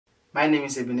My name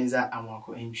is Ebenezer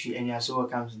Amwako Entry, and you are so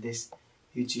welcome to this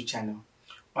YouTube channel.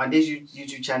 On this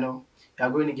YouTube channel, you are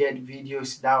going to get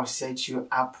videos that will set you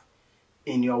up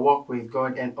in your walk with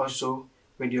God and also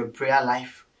with your prayer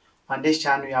life. On this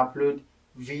channel, you upload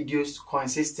videos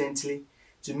consistently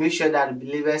to make sure that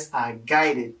believers are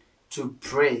guided to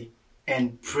pray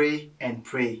and pray and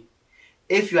pray.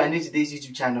 If you are new to this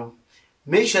YouTube channel,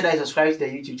 make sure that you subscribe to the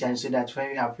YouTube channel so that when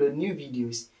we upload new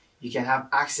videos, you can have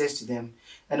access to them.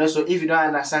 And also, if you don't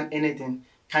understand anything,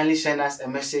 kindly send us a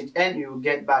message and we will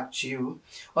get back to you.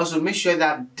 Also, make sure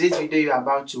that this video you are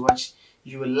about to watch,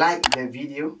 you like the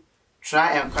video,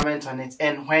 try and comment on it,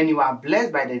 and when you are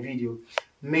blessed by the video,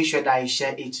 make sure that you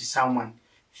share it to someone.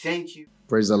 Thank you.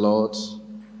 Praise the Lord.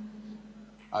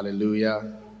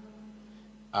 Hallelujah.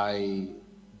 I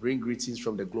bring greetings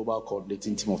from the global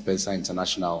coordinating team of PENSA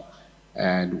International,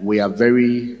 and we are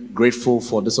very grateful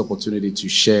for this opportunity to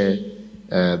share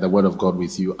the word of God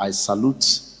with you. I salute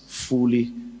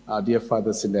fully our dear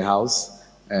fathers in the house,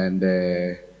 and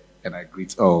I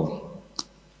greet all.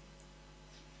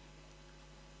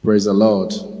 Praise the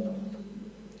Lord.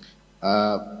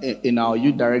 In our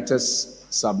youth director's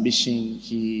submission,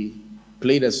 he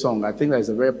played a song. I think that is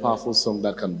a very powerful song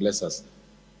that can bless us.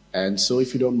 And so,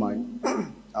 if you don't mind,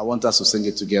 I want us to sing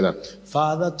it together.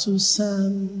 Father to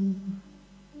Son,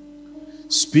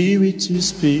 Spirit to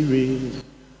Spirit,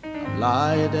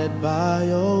 lighted by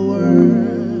your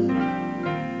word,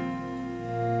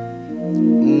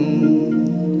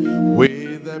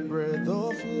 with the breath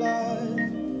of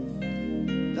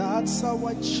life, that's how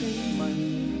I change my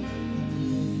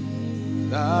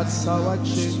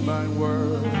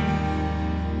world.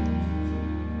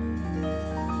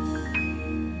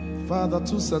 Father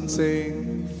to Son, sing.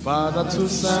 Father to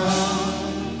Son,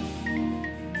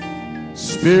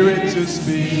 Spirit to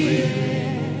Spirit,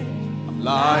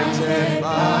 lighted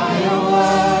by your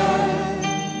word,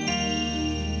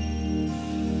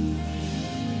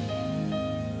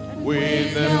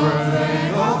 with the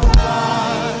breath of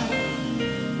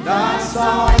life, that's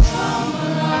how I come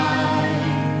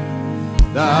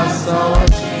alive, that's how I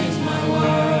change my world.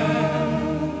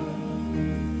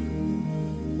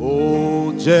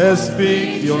 Oh, just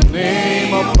speak your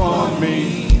name upon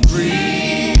me,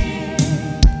 breathe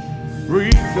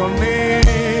your name.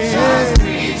 Just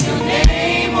breathe your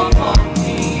name upon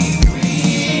me,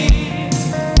 breathe.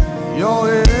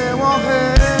 Your name, oh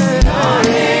hey. Your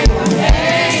name, oh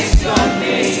hey, is your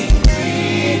name,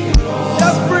 breathe, Lord.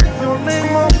 Just breathe your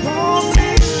name upon me.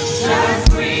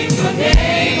 Just breathe your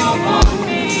name upon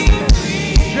me,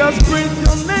 breathe. Just breathe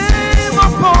your name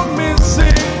upon me,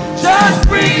 sing. Just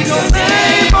breathe your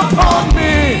name upon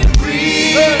me,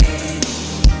 breathe. Hey.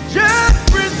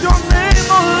 Just breathe your name,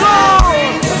 oh Lord.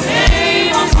 Breathe your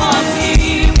name upon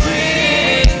me,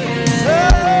 breathe.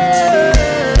 Hey.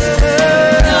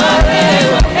 Your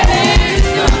name, oh hey,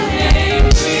 your name,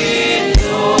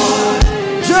 breathe, Lord.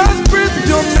 Just breathe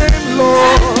your name, Lord.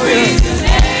 Just breathe your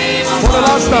name upon me. For the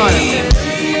last time.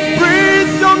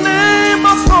 Breathe your name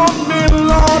upon me,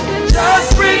 Lord.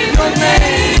 Just breathe your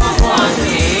name upon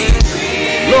me,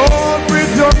 breathe. Lord,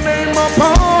 breathe your name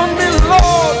upon me,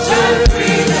 Lord. Just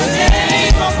breathe your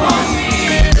name upon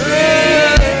me,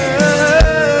 breathe.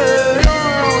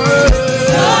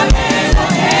 Your name,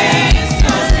 oh hey, is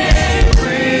your name,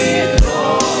 breathe,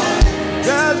 Lord.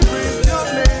 Just breathe your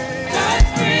name. Just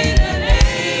breathe your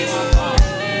name upon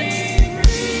me,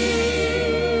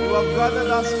 breathe. You have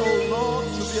gathered us, oh Lord,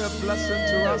 to be a blessing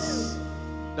to us.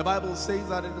 The Bible says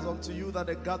that it is unto you that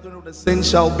the gathering of the saints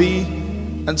shall be.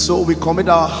 And so we commit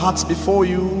our hearts before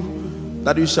you,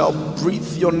 that you shall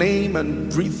breathe your name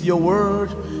and breathe your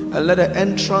word, and let the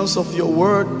entrance of your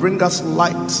word bring us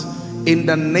light in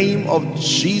the name of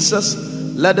Jesus.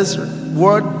 Let this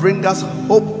word bring us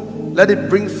hope. Let it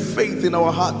bring faith in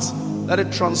our hearts. Let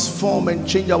it transform and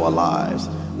change our lives.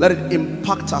 Let it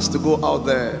impact us to go out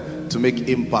there to make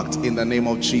impact in the name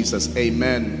of Jesus.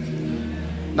 Amen.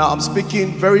 Now I'm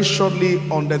speaking very shortly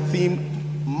on the theme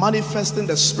manifesting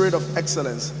the spirit of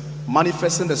excellence.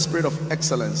 Manifesting the spirit of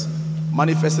excellence.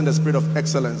 Manifesting the spirit of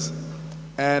excellence.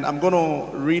 And I'm going to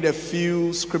read a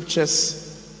few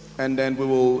scriptures and then we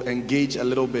will engage a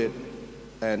little bit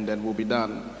and then we'll be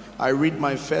done. I read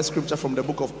my first scripture from the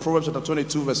book of Proverbs chapter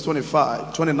 22 verse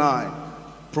 29.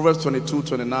 Proverbs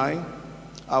 22:29.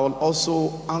 I will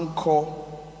also anchor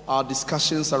our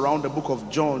discussions around the book of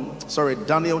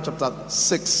Daniel chapter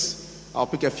 6. I'll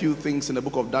pick a few things in the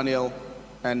book of Daniel,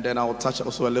 and then I'll touch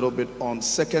also a little bit on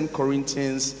 2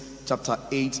 Corinthians chapter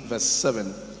 8 verse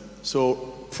 7. So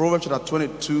Proverbs chapter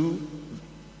 22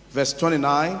 verse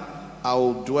 29, I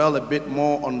will dwell a bit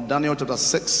more on Daniel chapter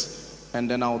 6, and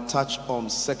then I'll touch on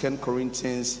 2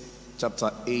 Corinthians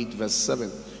chapter 8, verse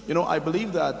 7. You know, I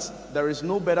believe that there is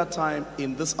no better time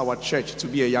in this our church to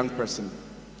be a young person.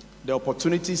 The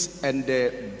opportunities and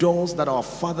the doors that our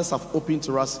fathers have opened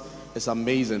to us is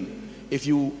amazing. If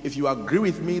you agree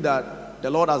with me that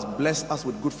the Lord has blessed us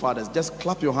with good fathers, just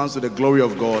clap your hands to the glory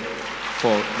of God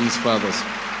for these fathers.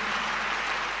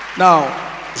 Now,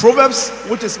 Proverbs,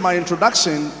 which is my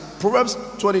introduction, Proverbs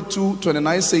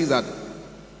 22:29 says that,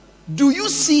 do you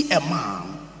see a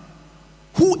man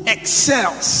who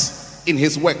excels in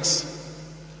his works?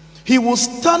 He will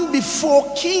stand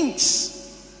before kings.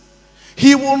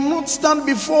 He will not stand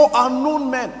before unknown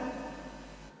men.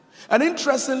 And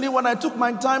interestingly, when I took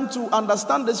my time to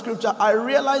understand the scripture, I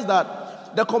realized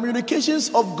that the communications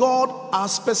of God are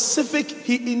specific.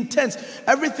 He intends.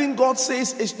 Everything God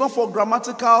says is not for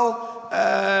grammatical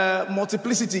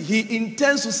multiplicity. He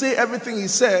intends to say everything he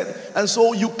said, and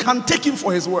so you can take him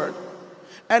for his word.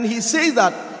 And he says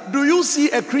that, do you see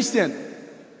a Christian?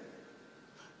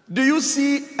 Do you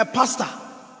see a pastor?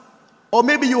 Or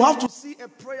maybe you have to see a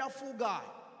prayerful guy.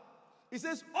 He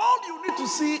says all you need to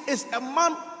see is a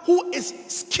man who is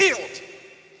skilled.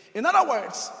 In other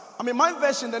words, I mean, my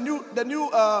version, the new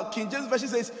King James version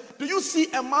says, do you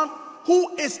see a man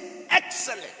who is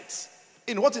excellent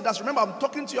in what he does? Remember, I'm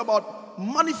talking to you about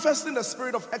manifesting the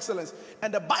spirit of excellence.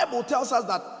 And the Bible tells us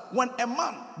that when a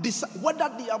man, whether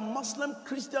they are Muslim,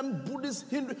 Christian, Buddhist,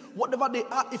 Hindu, whatever they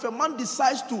are, if a man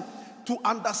decides to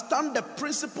understand the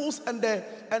principles and the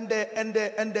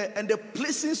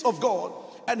placings of God,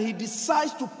 and he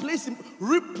decides to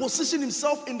reposition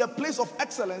himself in the place of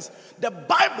excellence, the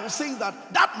Bible says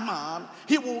that that man,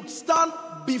 he will stand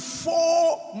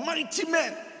before mighty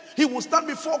men. He will stand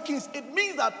before kings. It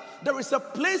means that there is a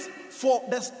place for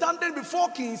the standing before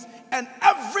kings, and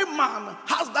every man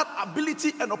has that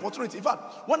ability and opportunity. In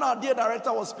fact, when our dear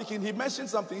director was speaking, he mentioned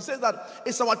something. He says that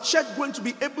it's our church going to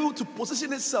be able to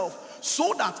position itself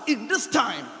so that in this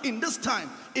time,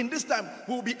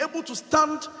 we will be able to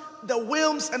stand the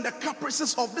whims and the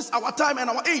caprices of this our time and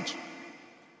our age.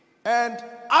 And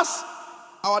as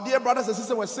our dear brothers and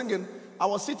sisters were singing, I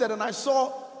was seated and I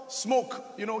saw smoke.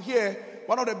 You know, here,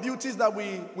 one of the beauties that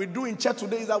we do in church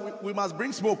today is that we must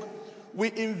bring smoke.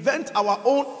 We invent our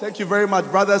own. Thank you very much,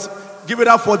 brothers. Give it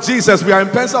up for Jesus. We are in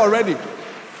PENSA already.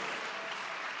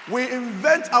 We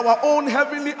invent our own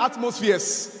heavenly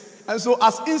atmospheres. And so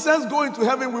as incense go into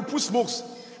heaven, we put smokes.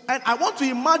 And I want to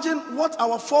imagine what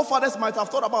our forefathers might have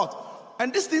thought about.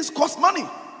 And these things cost money.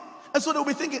 And so they'll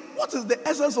be thinking, what is the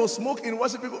essence of smoke in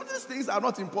worship? These things are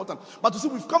not important. But you see,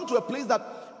 we've come to a place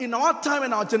that in our time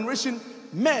and our generation,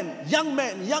 men, young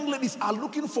ladies are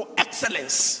looking for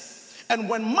excellence. And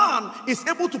when man is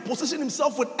able to position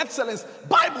himself with excellence,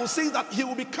 Bible says that he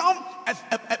will become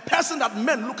a person that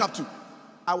men look up to.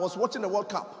 I was watching the World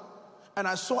Cup and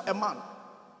I saw a man.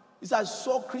 He said, I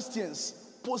saw Christians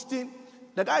posting.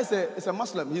 The guy is a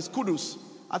Muslim. He's Kudus.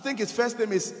 I think his first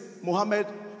name is Muhammad.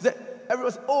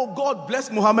 Everyone said, oh, God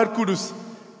bless Muhammad Kudus.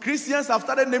 Christians have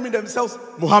started naming themselves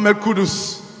Muhammad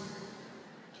Kudus.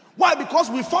 Why? Because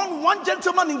we found one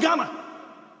gentleman in Ghana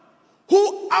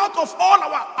who, out of all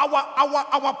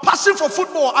our passion for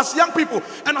football as young people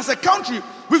and as a country,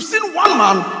 we've seen one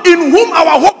man in whom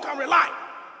our hope can rely.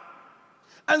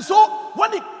 And so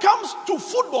when it comes to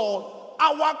football,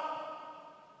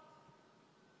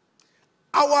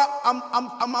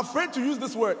 I'm afraid to use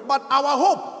this word, but our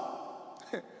hope,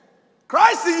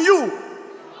 Christ in you,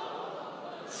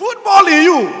 football in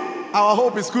you, our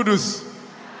hope is Kudus.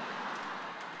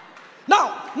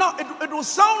 Now it will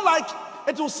sound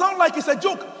like it's a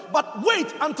joke, but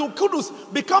wait until Kudus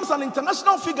becomes an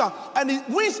international figure and he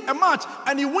wins a match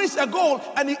and he wins a goal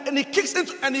and he kicks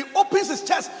into and he opens his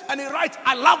chest and he writes,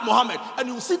 I love Muhammad. And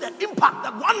you see the impact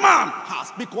that one man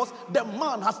has, because the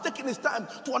man has taken his time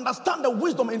to understand the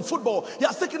wisdom in football. He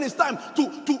has taken his time to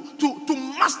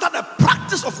master the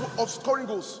practice of scoring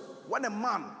goals. When a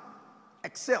man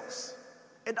excels,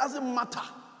 it doesn't matter.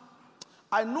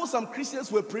 I know some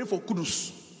Christians were praying for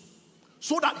Kudus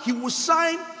so that he will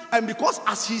shine, and because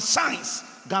as he shines,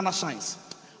 Ghana shines.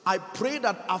 I pray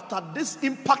that after this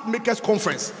Impact Makers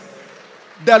Conference,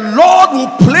 the Lord will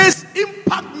place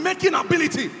impact-making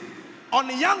ability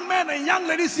on young men and young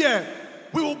ladies here.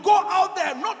 We will go out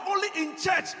there, not only in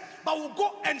church, but we'll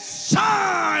go and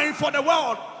shine for the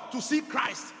world to see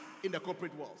Christ in the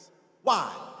corporate world. Why?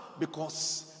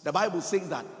 Because the Bible says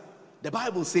that,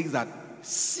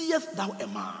 seest thou a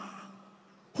man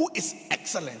who is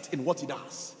excellent in what he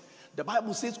does? The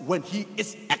Bible says when he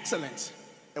is excellent,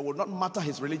 it will not matter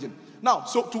his religion. Now,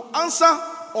 so to answer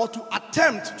or to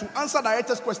attempt to answer the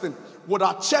director's question, would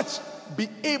our church be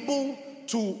able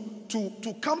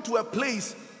to come to a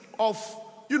place of,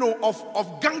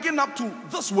 of ganging up to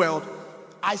this world,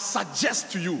 I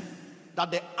suggest to you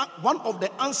that one of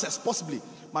the answers possibly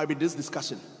might be this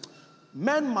discussion.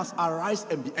 Men must arise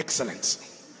and be excellent.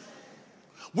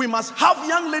 We must have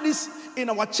young ladies in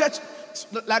our church,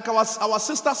 like our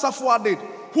sister Safua did,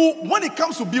 who, when it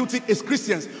comes to beauty, is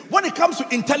Christians. When it comes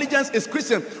to intelligence, is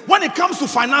Christian. When it comes to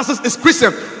finances, is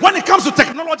Christian. When it comes to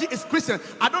technology, is Christian.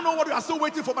 I don't know what you are still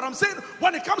waiting for, but I'm saying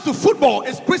when it comes to football,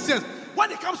 is Christians.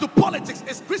 When it comes to politics,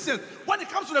 is Christians. When it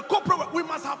comes to the corporate, we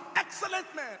must have excellent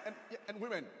men and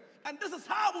women. And this is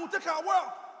how we will take our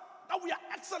world. That we are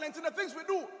excellent in the things we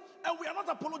do. And we are not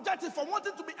apologetic for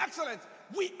wanting to be excellent.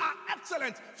 We are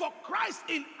excellent. For Christ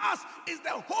in us is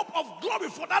the hope of glory,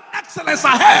 for that excellence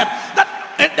ahead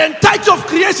that the entirety of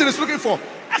creation is looking for.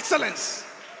 Excellence.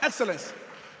 Excellence.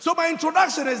 So my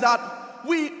introduction is that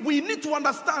we need to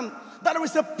understand that there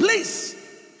is a place,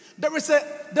 there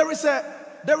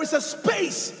is a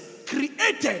space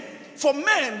created for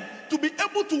men to be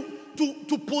able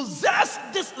to possess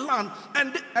this land.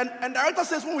 And the writer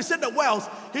says, when we say the worlds,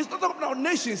 he's not talking about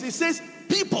nations. He says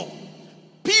people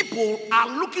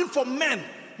are looking for men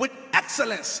with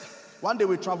excellence. One day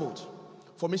we traveled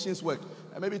for missions work,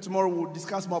 and maybe tomorrow we'll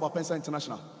discuss more about PENSA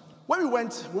International. When we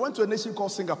went to a nation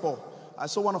called Singapore. I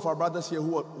saw one of our brothers here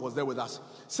who was there with us.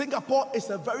 Singapore is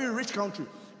a very rich country.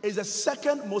 It's the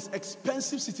second most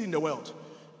expensive city in the world.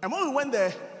 And when we went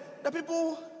there, the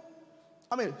people,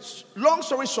 long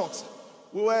story short,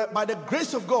 we were, by the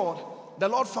grace of God, the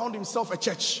Lord found himself a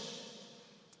church.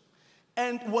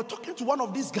 And we were talking to one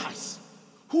of these guys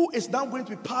who is now going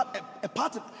to be a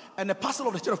part and a parcel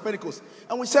of the Church of Pentecost.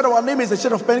 And we said, our name is the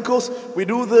Church of Pentecost. We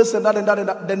do this and that and that and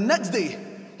that. The next day,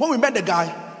 when we met the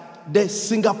guy, the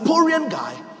Singaporean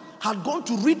guy had gone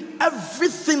to read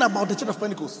everything about the Church of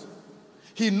Pentecost.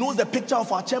 He knows the picture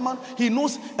of our chairman. He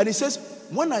knows, and he says,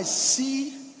 when I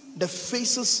see the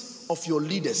faces of your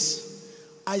leaders,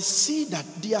 I see that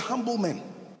they are humble men.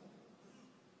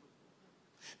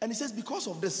 And he says, because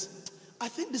of this, I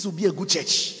think this will be a good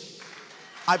church.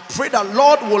 I pray that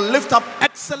Lord will lift up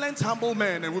excellent, humble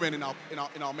men and women in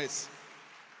our midst.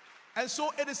 And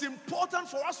so it is important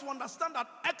for us to understand that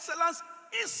excellence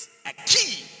is a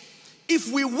key.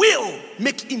 If we will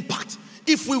make impact,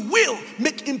 if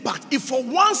for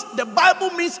once the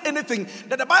Bible means anything,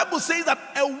 that the Bible says that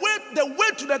the way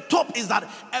to the top is that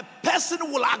a person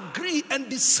will agree and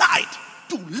decide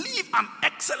to live an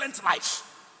excellent life.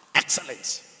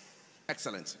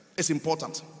 Excellent. It's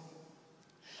important.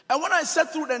 And when I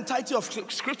sat through the entirety of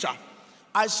Scripture,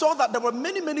 I saw that there were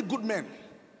many, many good men.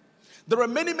 There were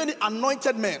many, many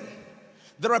anointed men.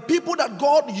 There are people that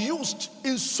God used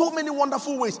in so many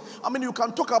wonderful ways. You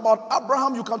can talk about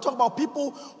Abraham, you can talk about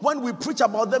people, when we preach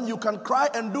about them, you can cry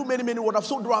and do many, many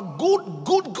wonderful. So there are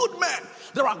good men.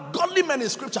 There are godly men in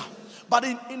Scripture. But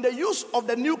in the use of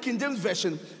the New King James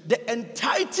Version, the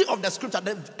entirety of the Scripture,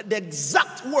 the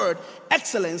exact word,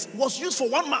 excellence, was used for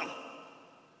one man.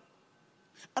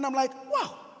 And I'm like,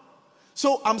 wow.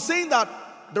 So I'm saying that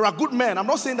there are good men. I'm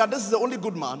not saying that this is the only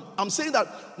good man. I'm saying that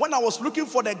when I was looking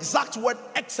for the exact word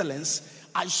excellence,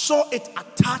 I saw it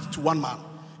attached to one man.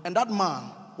 And that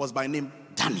man was by name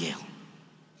Daniel.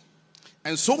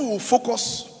 And so we will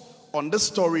focus on this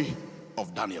story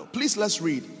of Daniel. Please, let's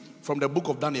read from the book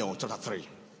of Daniel, chapter 3.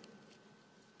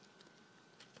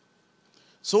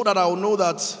 So that I will know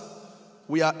that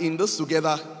we are in this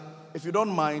together. If you don't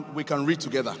mind, we can read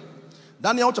together.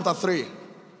 Daniel chapter 3.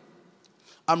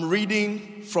 I'm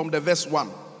reading from the verse 1.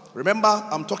 Remember,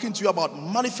 I'm talking to you about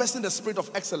manifesting the spirit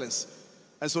of excellence.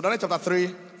 And so Daniel chapter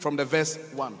 3 from the verse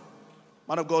 1.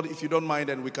 Man of God, if you don't mind,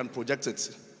 then we can project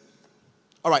it.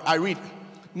 All right, I read.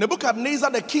 Nebuchadnezzar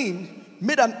the king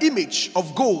made an image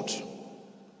of gold.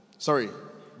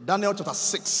 Daniel chapter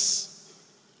 6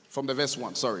 from the verse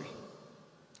 1.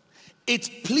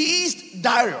 It pleased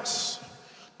Darius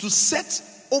to set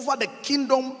over the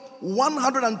kingdom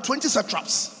 120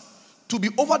 satraps to be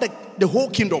over the whole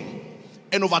kingdom,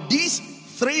 and over these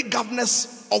 3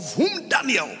 governors, of whom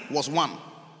Daniel was one,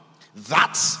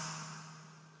 that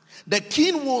the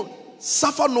king will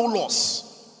suffer no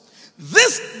loss.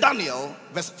 This Daniel,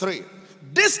 verse 3,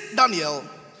 this Daniel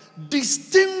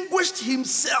distinguished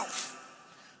himself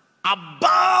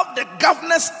above the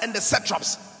governors and the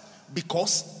satraps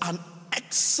because an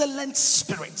excellent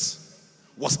spirit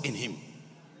was in him.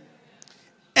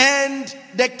 And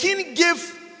the king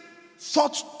gave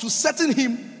thought to setting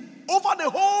him over the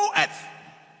whole earth,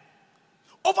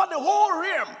 over the whole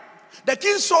realm. The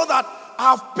king saw that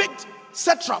I have picked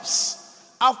satraps.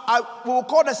 I will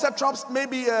call the satraps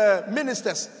maybe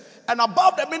ministers. And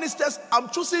above the ministers, I'm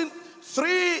choosing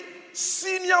 3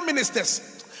 senior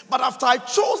ministers. But after I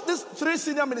chose these 3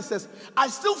 senior ministers, I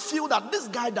still feel that this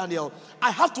guy, Daniel,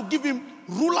 I have to give him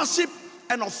rulership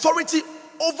and authority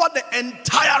over the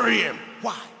entire realm.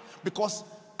 Why? Because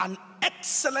an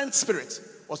excellent spirit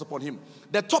was upon him.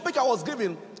 The topic I was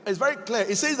given is very clear.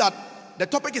 It says that the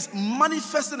topic is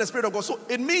manifesting the Spirit of God. So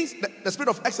it means the Spirit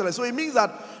of excellence. So it means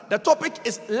that the topic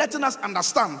is letting us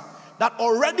understand that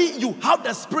already you have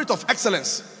the Spirit of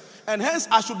excellence. And hence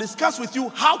I should discuss with you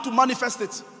how to manifest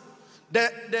it.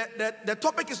 The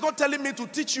topic is not telling me to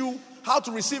teach you how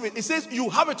to receive it. It says you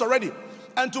have it already.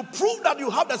 And to prove that you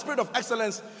have the Spirit of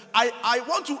excellence, I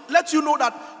want to let you know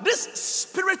that this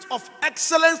Spirit of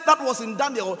excellence that was in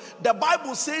Daniel, the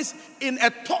Bible says in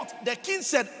a thought, the king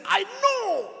said, I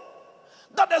know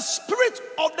that the Spirit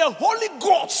of the Holy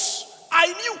Ghost, I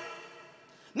knew.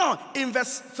 Now, in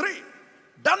verse 3,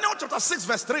 Daniel chapter 6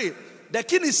 verse 3, the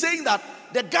king is saying that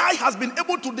the guy has been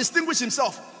able to distinguish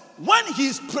himself. When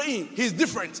he's praying, he's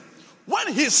different.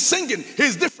 When he's singing,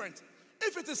 he's different.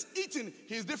 If it is eating,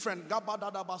 he's different.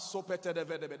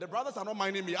 The brothers are not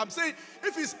minding me. I'm saying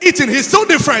if he's eating, he's still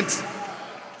different.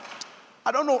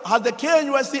 I don't know, has the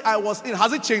KNUST I was in,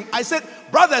 has it changed? I said,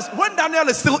 brothers, when Daniel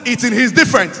is still eating, he's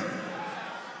different.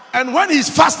 And when he's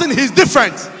fasting, he's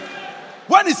different.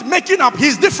 When he's making up,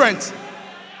 he's different.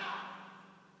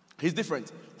 He's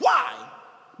different. Why?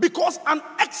 Because an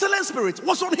excellent spirit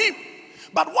was on him.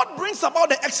 But what brings about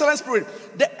the excellent spirit?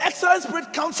 The excellent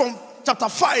spirit comes from chapter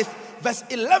 5, verse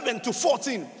 11 to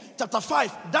 14. Chapter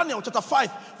 5, Daniel chapter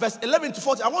 5, verse 11 to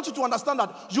 14. I want you to understand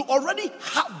that you already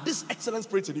have this excellent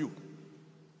spirit in you.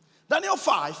 Daniel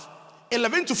 5,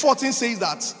 11 to 14 says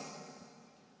that.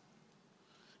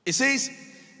 It says,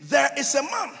 there is a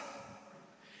man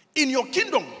in your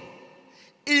kingdom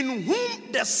in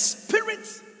whom the spirit.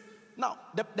 Now,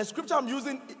 the scripture I'm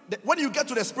using, when you get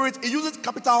to the spirit, it uses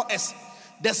capital S.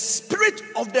 The Spirit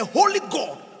of the Holy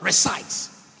God resides.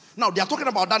 Now, they are talking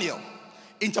about Daniel.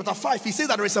 In chapter 5, he says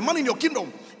that there is a man in your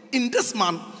kingdom. In this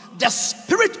man, the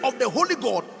Spirit of the Holy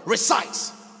God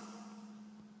resides.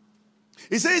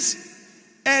 He says,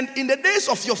 and in the days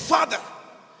of your father,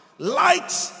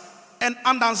 light and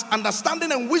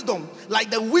understanding and wisdom,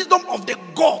 like the wisdom of the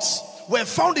gods, were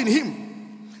found in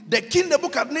him. The king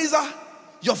Nebuchadnezzar,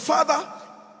 your father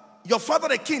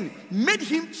the king, made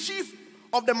him chief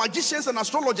of the magicians and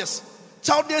astrologers,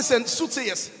 Chaldeans and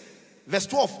soothsayers. Verse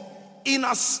 12,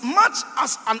 inasmuch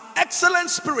as an excellent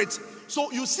spirit.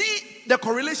 So you see the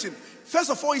correlation. First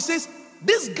of all, he says,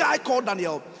 this guy called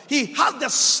Daniel, he has the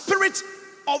spirit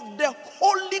of the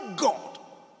Holy God.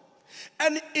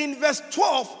 And in verse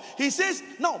 12, he says,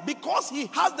 now because he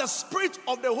has the spirit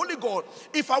of the Holy God,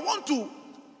 if I want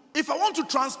to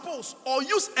transpose or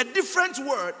use a different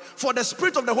word for the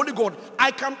spirit of the Holy God,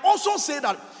 I can also say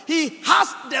that he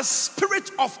has the spirit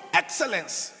of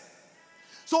excellence.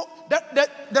 So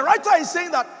the writer is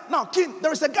saying that, now king,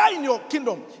 there is a guy in your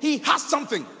kingdom, he has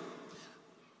something.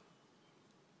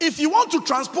 If you want to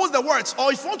transpose the words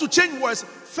or if you want to change words,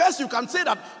 first you can say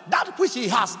that which he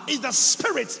has is the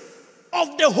spirit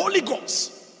of the Holy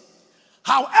Ghost.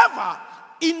 However,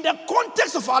 in the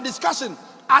context of our discussion,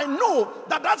 I know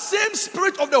that same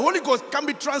spirit of the Holy Ghost can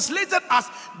be translated as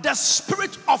the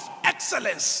spirit of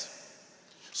excellence.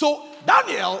 So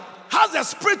Daniel has a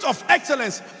spirit of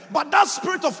excellence, but that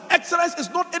spirit of excellence is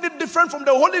not any different from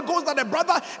the Holy Ghost that the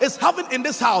brother is having in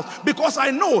this house, because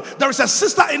I know there is a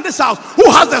sister in this house who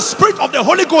has the spirit of the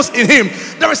Holy Ghost in him.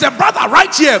 There is a brother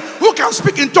right here who can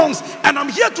speak in tongues, and I'm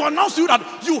here to announce to you that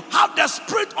you have the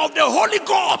spirit of the Holy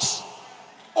Ghost.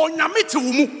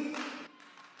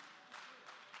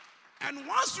 And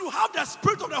once you have the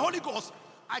spirit of the Holy Ghost,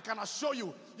 I can assure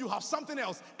you, you have something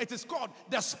else. It is called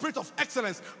the spirit of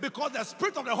excellence, because the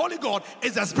spirit of the Holy God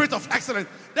is the spirit of excellence.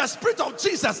 The spirit of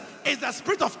Jesus is the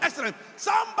spirit of excellence.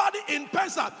 Somebody in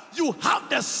PENSA, you have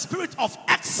the spirit of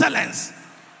excellence.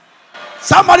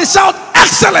 Somebody shout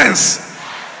excellence.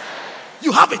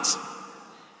 You have it.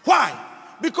 Why?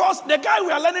 Because the guy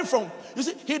we are learning from, you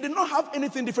see, he did not have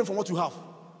anything different from what you have.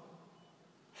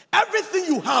 Everything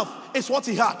you have is what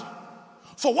he had.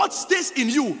 For what stays in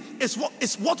you is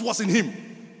what was in him.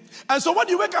 And so when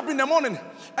you wake up in the morning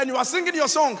and you are singing your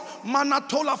song,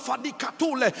 Manatola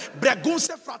Fadikatule,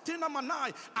 Bregunse Fratina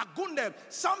Manai, Agunde,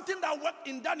 something that worked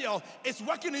in Daniel is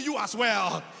working in you as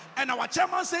well. And our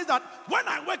chairman says that when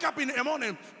I wake up in the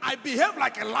morning, I behave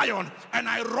like a lion and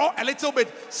I roar a little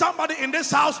bit. Somebody in this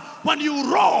house, when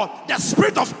you roar, the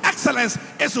spirit of excellence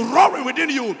is roaring within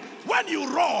you. When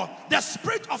you roar, the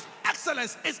spirit of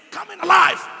excellence is coming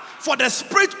alive. For the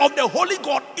spirit of the Holy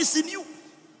God is in you.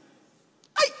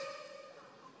 Aye.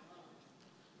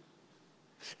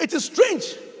 It is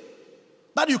strange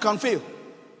that you can fail.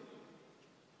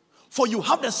 For you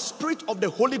have the Spirit of the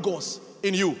Holy Ghost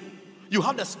in you. You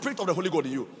have the Spirit of the Holy Ghost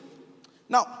in you.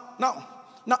 Now,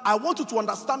 I want you to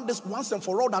understand this once and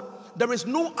for all, that there is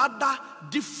no other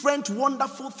different,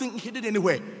 wonderful thing hidden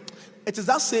anywhere. It is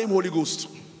that same Holy Ghost.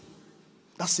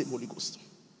 That same Holy Ghost.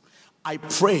 I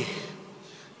pray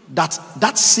that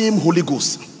that same Holy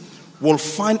Ghost will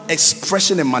find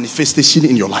expression and manifestation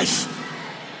in your life.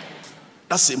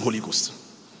 That same Holy Ghost.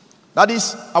 That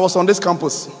is, I was on this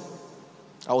campus.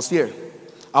 I was here.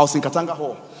 I was in Katanga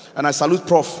Hall. And I salute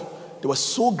Prof. They were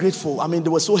so grateful. I mean, they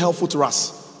were so helpful to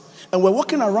us. And we're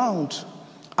walking around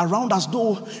as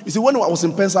though, you see, when I was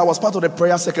in PENSA, I was part of the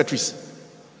prayer secretaries.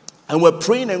 And we're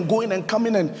praying and going and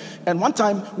coming. And one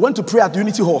time, went to pray at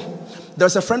Unity Hall.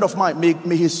 There's a friend of mine,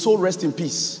 may his soul rest in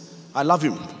peace. I love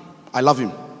him. I love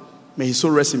him. May his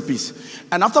soul rest in peace.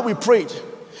 And after we prayed,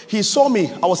 he saw me.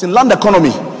 I was in Land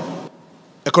Economy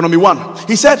 1.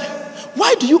 He said,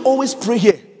 why do you always pray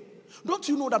here? Don't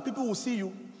you know that people will see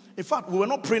you? In fact, we were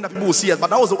not praying that people will see us, but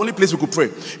that was the only place we could pray.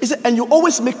 He said, and you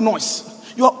always make noise.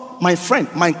 You are my friend,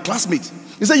 my classmate.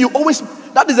 He said, you always,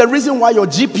 that is the reason why your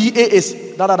GPA is,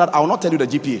 I will not tell you the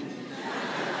GPA.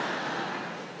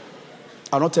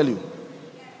 I will not tell you.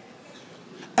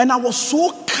 And I was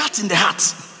so cut in the heart.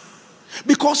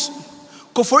 Because,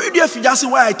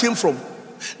 where I came from,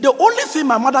 the only thing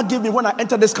my mother gave me when I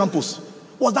entered this campus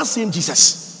was that same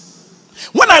Jesus.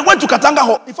 When I went to Katanga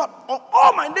Hall, in fact, on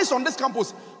all my days on this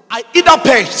campus, I either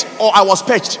perched or I was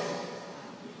perched.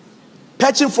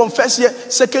 Perching from first year,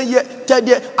 second year, third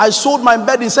year. I sold my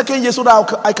bed in second year so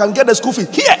that I can get the school fees.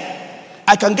 Here,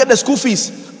 I can get the school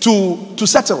fees to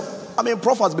settle. I mean,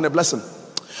 Prof has been a blessing.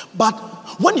 But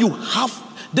when you have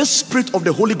the Spirit of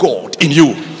the Holy God in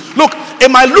you, look, it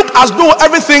might look as though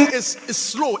everything is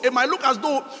slow. It might look as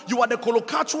though you are the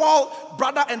colloquial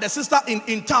brother and the sister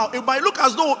in town. It might look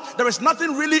as though there is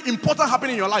nothing really important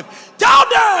happening in your life. Tell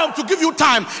them to give you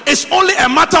time. It's only a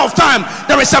matter of time.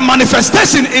 There is a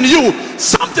manifestation in you.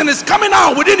 Something is coming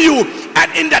out within you.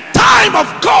 And in the time of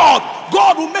God,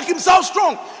 God will make himself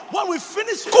strong. When we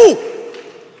finished school,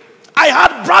 I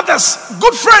had brothers,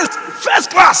 good friends,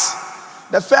 first class.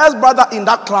 The first brother in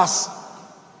that class,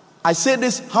 I say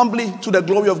this humbly to the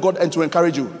glory of God and to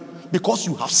encourage you, because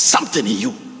you have something in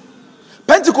you.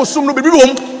 Pentecost no baby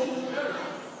wom.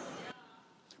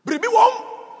 Baby wom.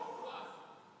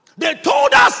 They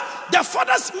told us, the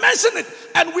fathers mentioned it,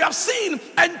 and we have seen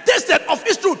and tasted of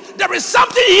its truth. There is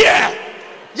something here.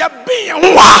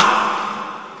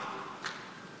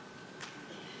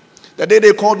 The day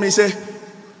they called me, say,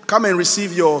 come and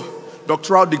receive your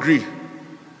doctoral degree.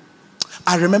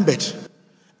 I remembered,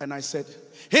 and I said,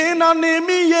 Hina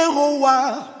nimi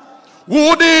Yehowa,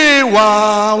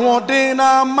 Wudiwa,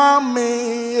 Wodina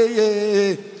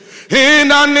Mami,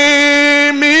 Hina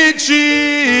nimi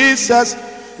Jesus,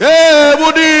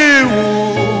 Wudiwu,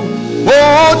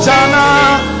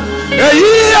 Ochana,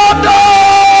 Ado,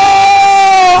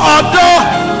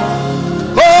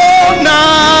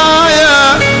 Onaya,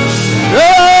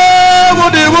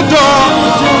 Wudiwu,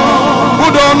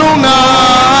 Udonuna,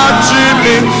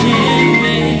 Jimmy.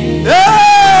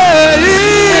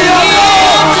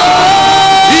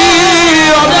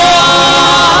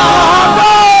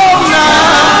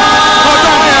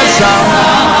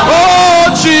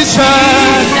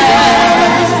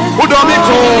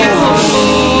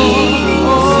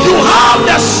 You have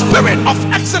the Spirit of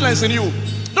excellence in you.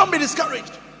 Don't be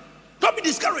discouraged. Don't be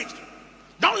discouraged.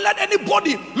 Don't let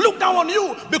anybody look down on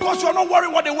you because you're not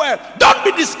worried what they wear. Don't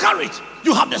be discouraged.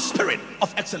 You have the Spirit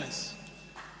of excellence.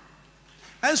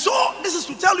 And so this is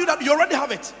to tell you that you already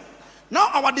have it. Now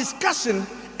our discussion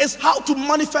is how to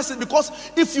manifest it, because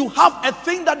if you have a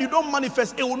thing that you don't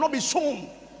manifest, it will not be shown.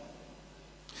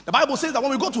 The Bible says that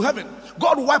when we go to heaven,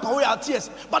 God will wipe away our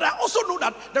tears. But I also know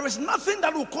that there is nothing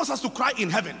that will cause us to cry in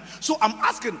heaven. So I'm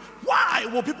asking, why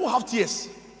will people have tears?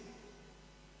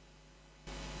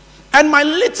 And my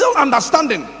little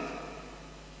understanding,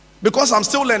 because I'm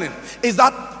still learning, is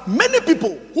that many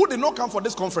people who did not come for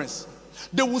this conference,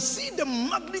 they will see the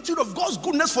magnitude of God's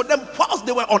goodness for them whilst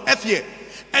they were on earth here.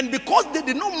 And because they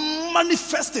did not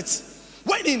manifest it,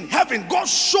 when in heaven God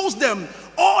shows them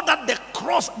all that the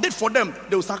cross did for them,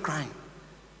 they will start crying.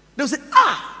 They will say,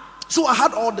 so I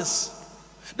had all this.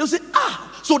 They will say,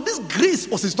 so this grace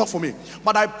was in stock for me.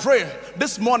 But I pray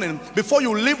this morning, before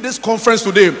you leave this conference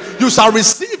today, you shall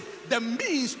receive the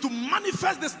means to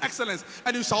manifest this excellence,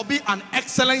 and you shall be an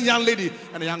excellent young lady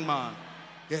and a young man.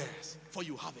 Yes, for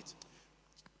you have it.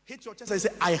 Hit your chest and say,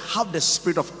 I have the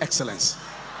Spirit of excellence.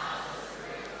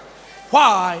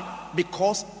 Why?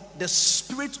 Because the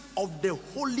Spirit of the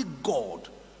Holy God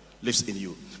lives in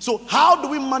you. So how do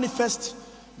we manifest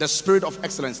the spirit of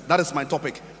excellence. That is my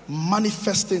topic.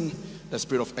 Manifesting the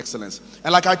spirit of excellence.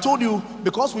 And like I told you,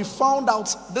 because we found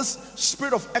out this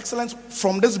spirit of excellence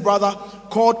from this brother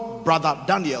called Brother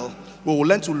Daniel, we will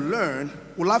have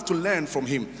to learn from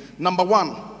him. Number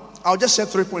one, I'll just share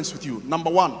 3 points with you.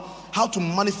 Number one, how to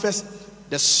manifest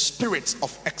the spirit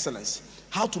of excellence.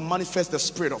 How to manifest the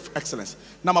spirit of excellence.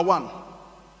 Number one,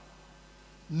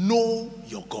 know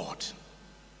your God.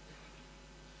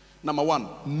 Number one,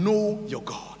 know your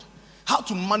God. How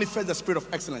to manifest the spirit of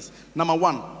excellence. Number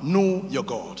one, know your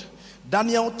God.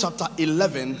 Daniel chapter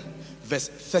 11 verse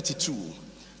 32.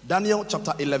 Daniel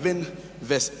chapter 11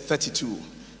 verse 32.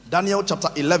 Daniel chapter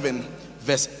 11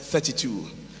 verse 32.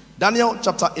 Daniel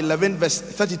chapter 11 verse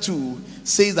 32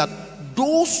 says that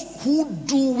those who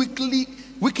do wickedly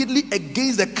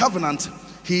against the covenant,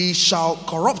 he shall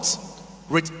corrupt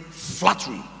with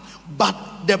flattery. But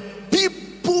the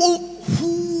people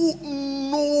who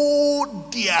know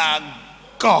their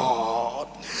God,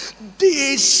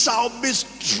 they shall be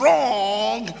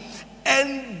strong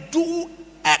and do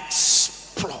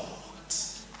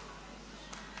exploits.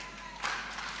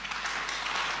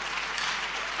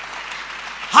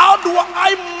 How do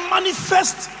I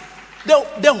manifest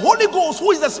the Holy Ghost,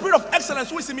 who is the spirit of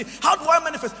excellence, who is in me? How do I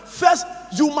manifest? First,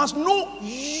 you must know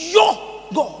your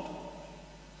God.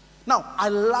 Now, I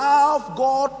love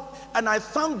God and I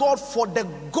thank God for the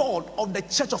God of the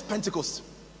Church of Pentecost.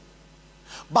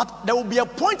 But there will be a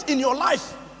point in your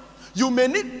life you may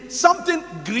need something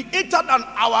greater than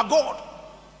our God.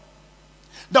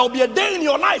 There will be a day in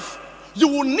your life you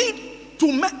will need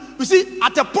to make, you see,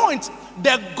 at a point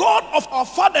the God of our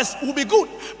fathers will be good,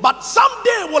 but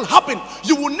someday will happen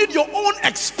you will need your own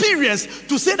experience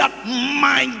to say that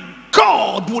my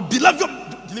God will deliver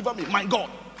me, my God.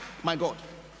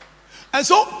 And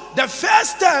so the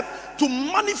first step to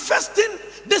manifesting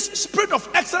this spirit of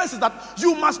excellence is that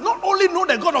you must not only know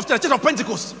the God of the Church of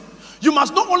Pentecost, you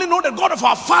must not only know the God of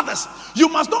our fathers, you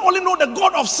must not only know the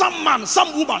God of some man,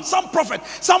 some woman, some prophet,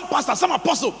 some pastor, some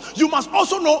apostle, you must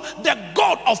also know the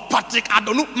God of Patrick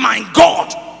Adonoo, my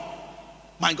God.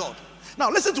 My God. Now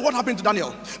listen to what happened to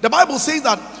Daniel. The Bible says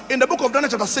that in the book of Daniel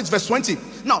chapter 6 verse 20.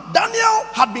 Now Daniel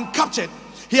had been captured.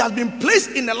 He has been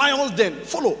placed in the lion's den.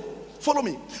 Follow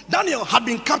me. Daniel had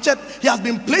been captured. He has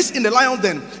been placed in the lion's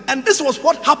den. And this was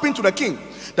what happened to the king.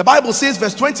 The Bible says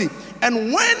verse 20.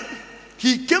 And when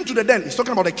he came to the den, he's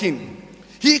talking about the king,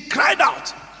 he cried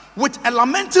out with a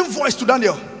lamenting voice to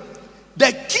Daniel.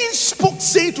 The king spoke,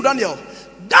 saying to Daniel,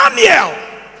 Daniel,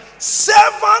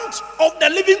 servant of the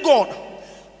living God,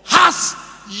 has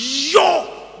your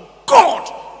God.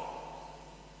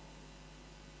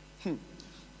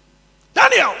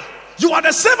 Daniel, you are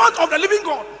the servant of the living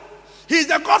God. He is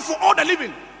the God for all the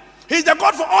living. He is the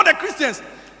God for all the Christians.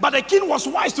 But the king was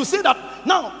wise to say that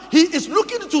now he is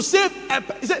looking to save.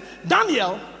 He said,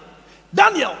 Daniel,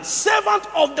 servant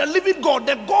of the living God.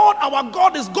 The God, our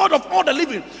God, is God of all the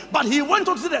living. But he went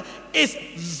on to say that is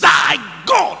thy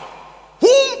God,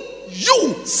 whom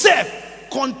you serve,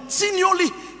 continually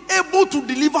able to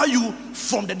deliver you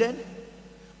from the dead.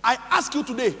 I ask you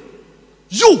today,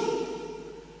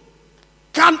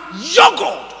 can your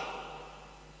God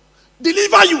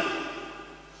deliver you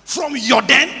from your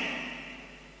den?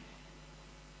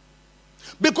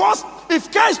 Because if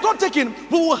care is not taken,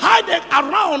 we will hide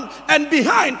around and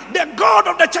behind the God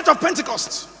of the Church of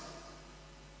Pentecost.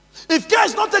 If care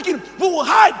is not taken, we will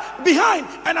hide behind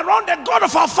and around the God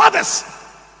of our fathers.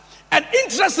 And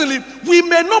interestingly, we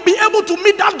may not be able to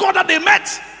meet that God that they met.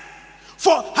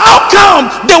 For how come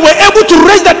they were able to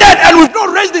raise the dead and we've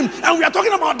not raised him, and we are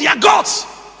talking about their gods?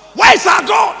 Where is our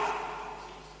God?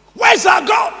 Where is our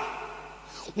God?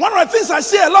 One of the things I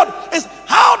say a lot is,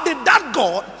 how did that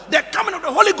God, the coming of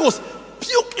the Holy Ghost,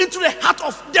 puke into the heart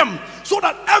of them so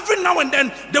that every now and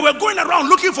then they were going around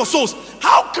looking for souls?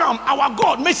 How come our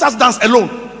God makes us dance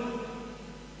alone?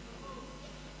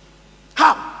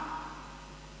 How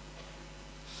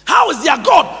is their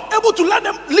God able to let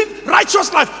them live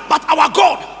righteous life, but our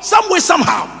God, some way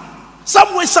somehow,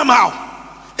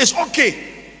 it's okay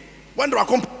when there are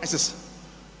compromises?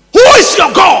 Who is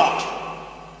your God?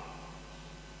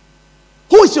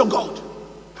 Who is your God?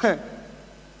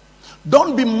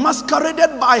 Don't be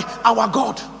masqueraded by our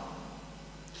God.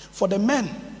 For the men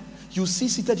you see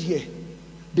seated here,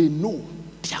 they know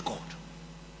their God.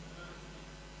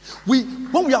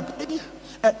 When we are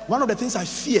one of the things I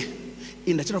fear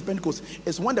in the Church of Pentecost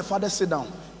is when the fathers sit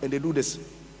down and they do this.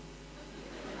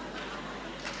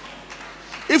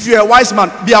 If you're a wise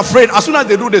man, be afraid. As soon as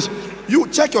they do this, you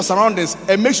check your surroundings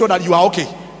and make sure that you are okay.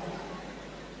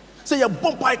 Say you're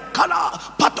bumped by color,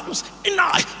 patterns,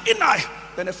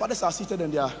 inai. Then the fathers are seated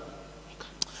and they are.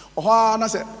 And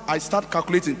I start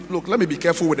calculating. Look, let me be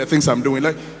careful with the things I'm doing.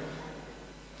 Like,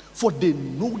 for they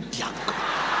know their God.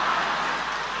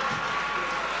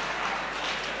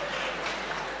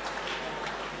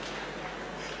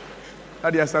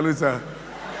 Nadia, salute, sir.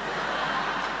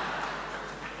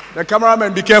 The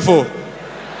cameraman, be careful.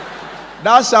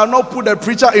 Thou shalt not put the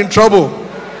preacher in trouble.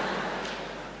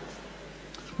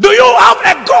 Do you have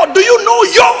a God? Do you know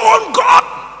your own God?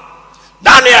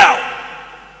 Daniel,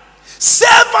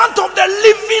 servant of the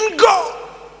living God,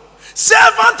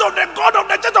 servant of the God of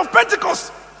the Church of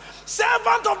Pentecost,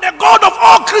 servant of the God of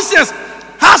all Christians,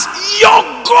 has your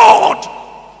God.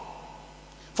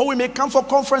 For we may come for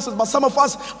conferences, but some of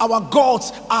us, our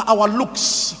gods are our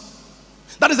looks.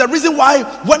 That is the reason why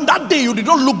when that day you did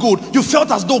not look good, you felt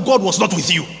as though God was not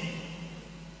with you.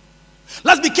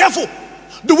 Let's be careful.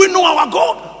 Do we know our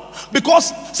God?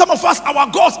 Because some of us,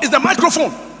 our God is the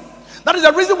microphone. That is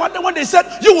the reason why when they said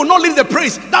you will not lead the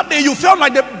praise, that day you felt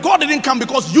like God didn't come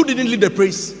because you didn't lead the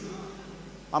praise.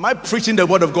 Am I preaching the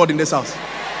word of God in this house?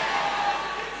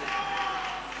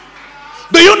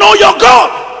 Do you know your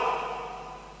God?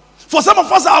 For some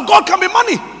of us, our God can be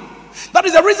money. That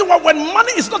is the reason why when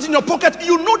money is not in your pocket,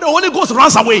 you know the Holy Ghost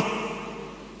runs away.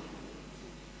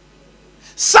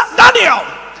 Daniel,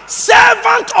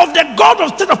 servant of the God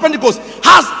of Church of Pentecost,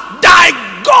 has thy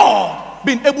God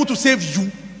been able to save you?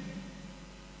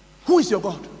 Who is your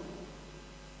God?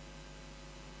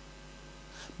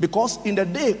 Because in the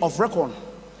day of reckoning,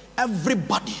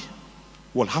 everybody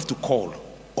will have to call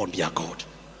on their God.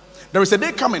 There is a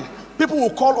day coming, people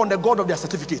will call on the God of their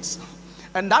certificates.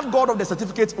 And that God of the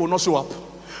certificates will not show up.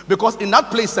 Because in that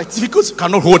place, certificates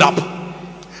cannot hold up.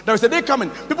 There is a day coming,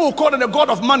 people will call on the God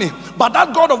of money. But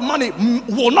that God of money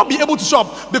will not be able to show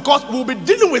up because we'll be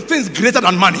dealing with things greater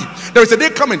than money. There is a day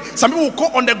coming, some people will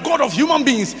call on the God of human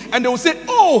beings. And they will say,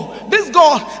 oh, this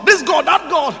God, that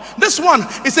God, this one.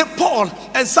 He said, Paul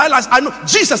and Silas, I know.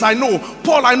 Jesus, I know.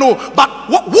 Paul, I know. But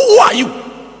who are you?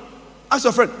 Ask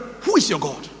your friend, who is your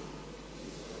God?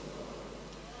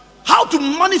 How to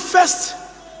manifest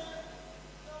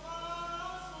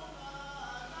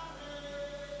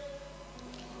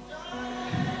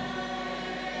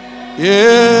who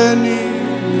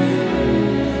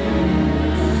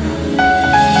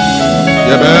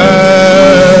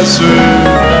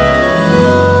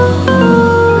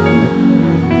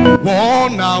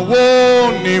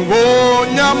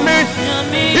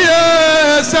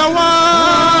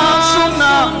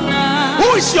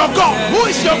is your God? Who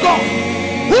is your God?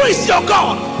 Who is your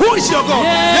God? Who is your God?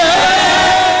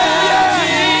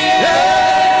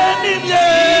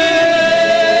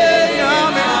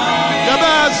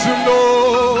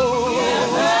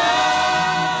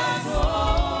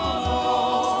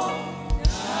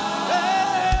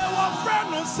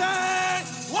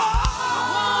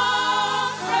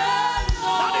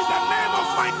 That is the name of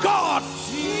my God.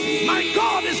 My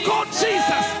God is called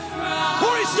Jesus.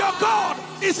 Who is your God?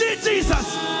 Is he Jesus?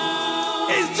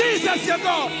 Is Jesus your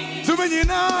God?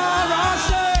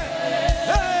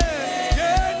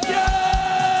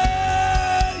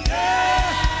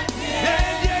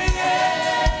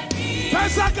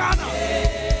 PENSA Ghana.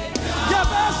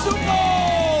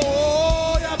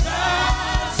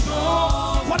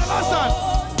 For the last time.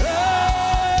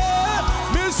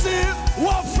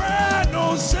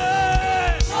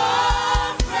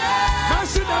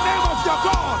 Mention the name of your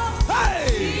God.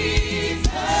 Hey!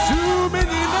 To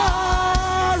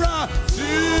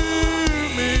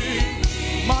me,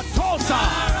 Matosa,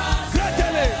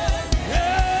 Gretele.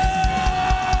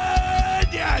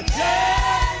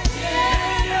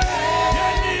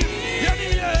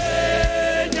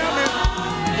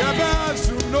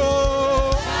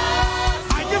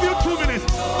 I give you 2 minutes.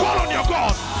 Call on your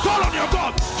God. Call on your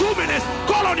God. 2 minutes.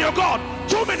 Call on your God.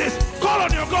 2 minutes. Call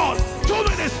on your God. 2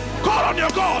 minutes. Call on your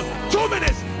God. 2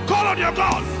 minutes. Call on your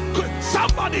God.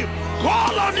 Somebody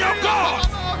call on your God.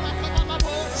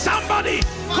 Somebody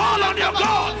call on your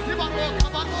God.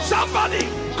 Somebody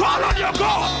call on your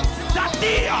God.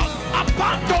 Dadia,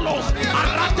 Apandolos,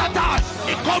 Aratata,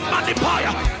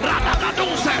 Ikomanipaya,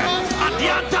 Radagaduse,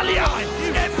 Adiantalia,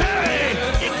 Epe,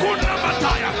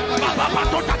 Ikunamataya,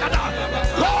 Babapatotagada.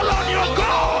 Call on your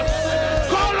God.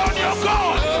 Call on your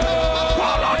God.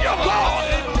 Call on your God.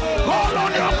 Call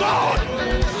on your God.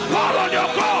 Call on your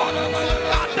God.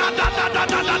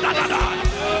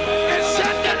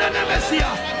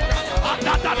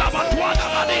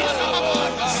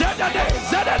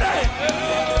 Zedede,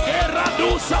 Eradu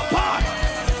Sapai,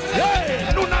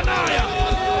 Nunanaya,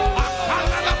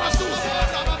 Akana Masusi,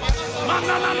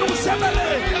 Manana Nusebele.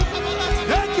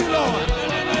 Thank you, Lord.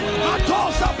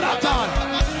 Matosa Bratan.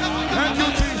 Thank you,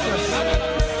 Jesus.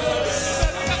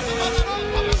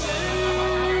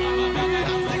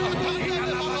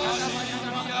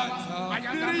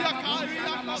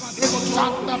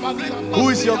 Who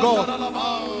is your God?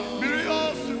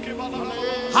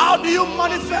 How do you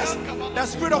manifest the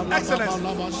spirit of excellence?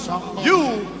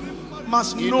 You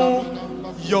must know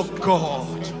your God.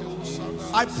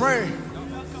 I pray,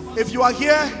 if you are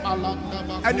here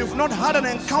and you've not had an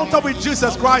encounter with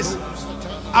Jesus Christ,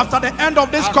 after the end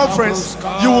of this conference,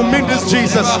 you will meet this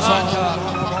Jesus.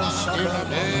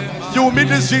 You will meet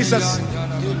this Jesus.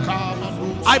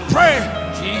 I pray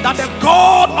that the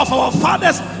God of our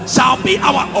fathers shall be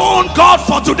our own God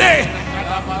for today.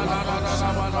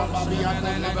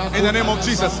 In the name of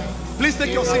Jesus. Please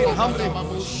take your seat.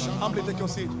 Humbly take your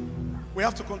seat. We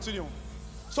have to continue.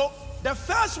 So the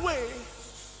first way,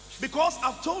 because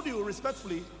I've told you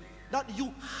respectfully that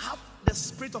you have the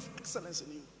spirit of excellence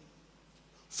in you.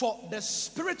 For the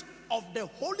spirit of the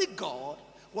Holy God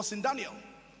was in Daniel.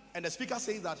 And the speaker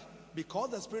says that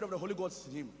because the spirit of the Holy God is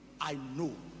in him, I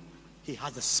know he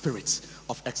has the spirit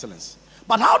of excellence.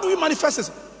 But how do we manifest this?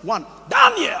 One,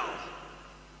 Daniel,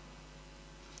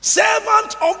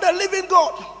 servant of the living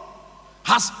God,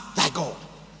 has thy God.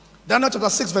 Daniel chapter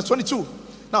 6 verse 22.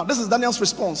 Now this is Daniel's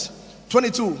response.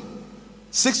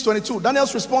 6:22.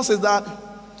 Daniel's response is that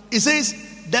he says,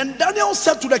 then Daniel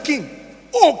said to the king,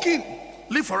 "O king,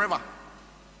 live forever."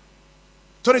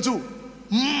 22.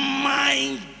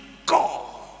 My God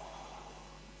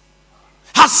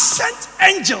has sent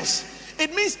angels.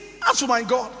 It means, as for my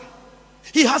God,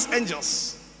 he has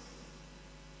angels.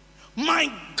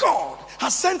 My God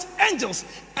has sent angels,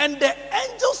 and the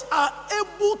angels are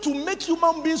able to make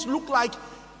human beings look like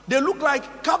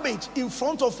cabbage in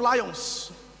front of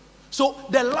lions. So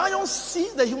the lion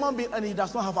sees the human being and he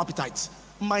does not have appetite.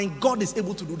 My God is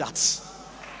able to do that.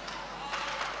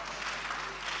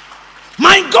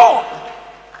 My God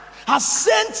has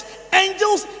sent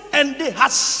angels, and they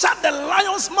have shut the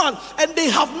lion's mouth, and they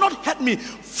have not hurt me.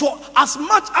 For as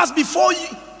much as before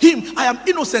him I am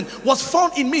innocent was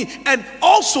found in me, and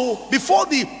also before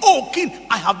thee, O king,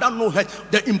 I have done no hurt.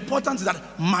 The importance is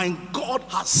that my God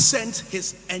has sent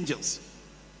his angels.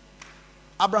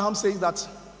 Abraham says that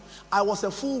I was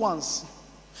a fool once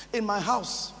in my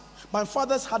house. My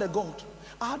fathers had a God.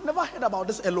 I had never heard about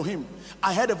this Elohim.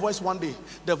 I heard a voice one day.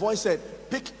 The voice said,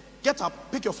 get up,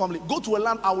 pick your family, go to a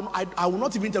land I will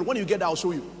not even tell. When you get there, I'll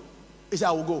show you. He said,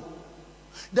 I will go.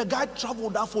 The guy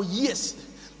traveled there for years.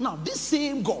 Now, this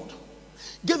same God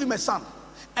gave him a son.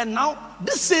 And now,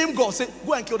 this same God said,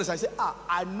 go and kill this. I said,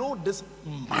 I know this,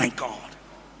 my God.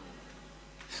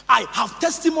 I have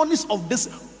testimonies of this,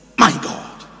 my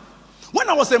God. When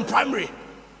I was in primary,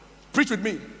 preach with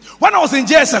me. When I was in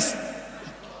JSS,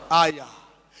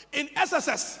 in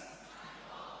SSS,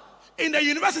 in the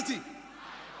university.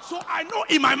 So I know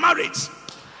in my marriage,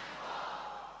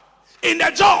 in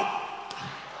the job,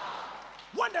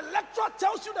 when the lecturer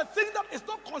tells you the thing that is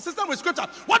not consistent with scripture,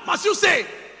 what must you say?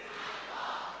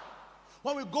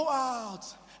 When we go out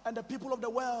and the people of the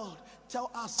world tell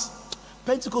us,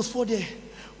 Pentecost 4 day,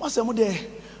 what's the day?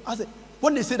 I say,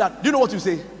 when they say that, do you know what you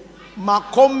say?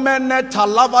 Makomene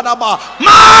talavadaba.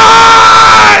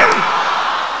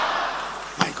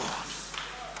 My God.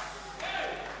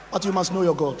 But you must know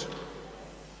your God.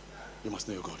 You must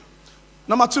know your God.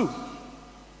 Number 2,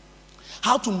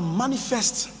 how to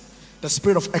manifest the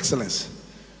spirit of excellence.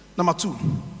 Number 2,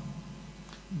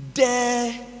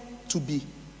 dare to be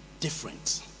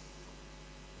different.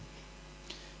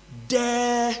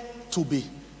 Dare to be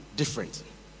different.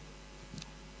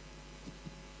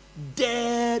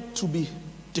 Dare to be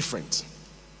different.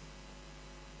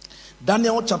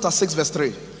 Daniel chapter 6 verse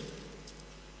 3.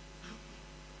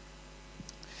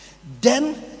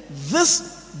 Then this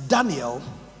Daniel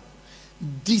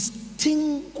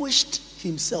distinguished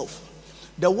himself.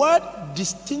 The word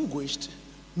distinguished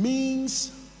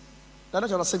means, Daniel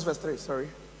chapter 6 verse 3, sorry.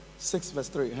 6 verse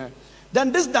 3.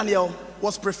 Then this Daniel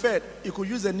was preferred. You could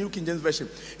use the New King James Version.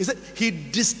 He said he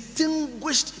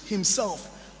distinguished himself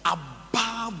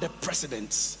above the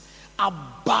presidents,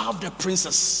 above the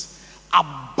princes,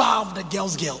 above the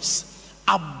girls,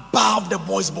 above the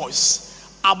boys,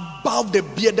 above the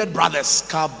bearded brothers.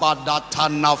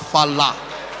 Kabadatanafala.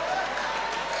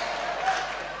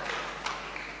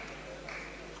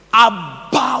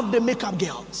 Above the makeup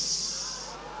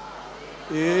girls.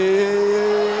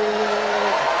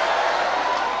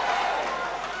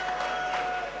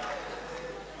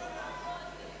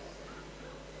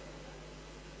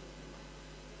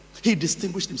 He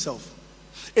distinguished himself.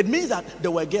 It means that there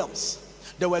were girls,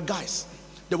 there were guys,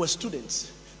 there were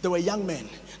students, there were young men,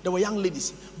 there were young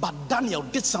ladies. But Daniel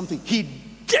did something. He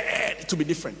dared to be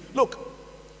different. Look,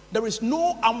 there is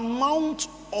no amount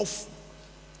of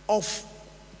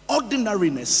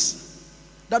ordinariness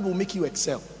that will make you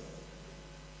excel.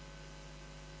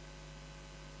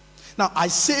 Now, I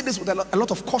say this with a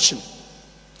lot of caution,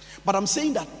 but I'm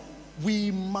saying that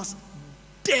we must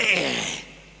dare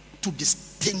to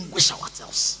distinguish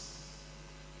ourselves.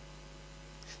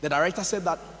 The director said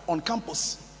that on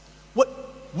campus,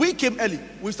 we came early,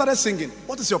 we started singing.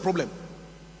 What is your problem?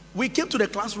 We came to the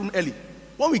classroom early.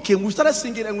 When we came, we started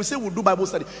singing and we said we'll do Bible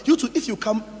study. You too, if you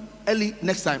come early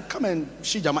next time, come and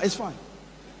shijama, it's fine.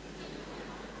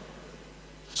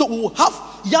 So we will have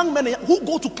young men who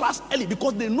go to class early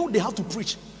because they know they have to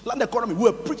preach. Land economy, we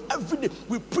will preach every day.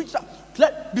 We preach that.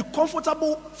 Let be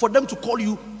comfortable for them to call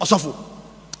you Osofo.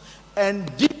 And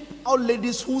these old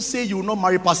ladies who say you will not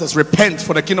marry pastors, repent,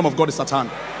 for the kingdom of God is at hand.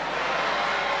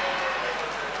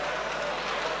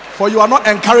 For you are not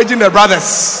encouraging the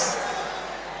brothers.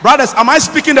 Brothers, am I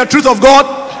speaking the truth of God?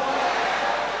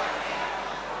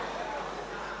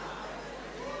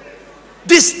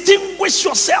 Distinguish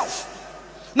yourself.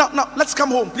 Now let's come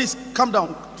home. Please come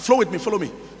down. Flow with me. Follow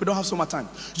me. We don't have so much time.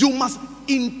 You must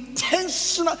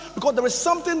intentional, because there is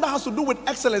something that has to do with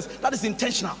excellence that is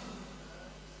intentional.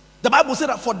 The Bible said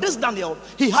that for this Daniel,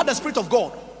 he had the Spirit of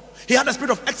God. He had the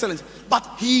Spirit of excellence, but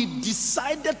he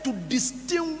decided to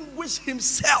distinguish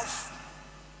himself.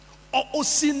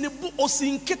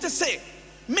 Say,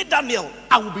 me Daniel,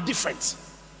 I will be different.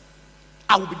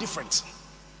 I will be different.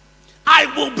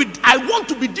 I want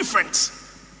to be different.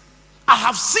 I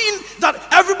have seen that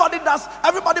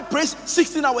everybody prays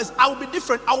 16 hours. I will be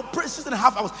different. I will pray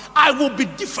 16.5 hours. I will be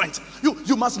different.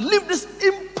 You must leave this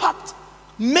impact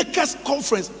makers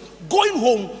conference going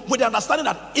home with the understanding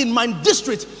that in my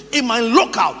district, in my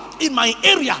local, in my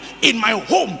area, in my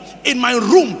home, in my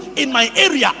room, in my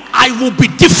area, I will be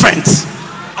different.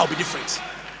 I'll be different.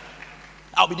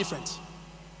 I'll be different.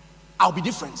 I'll be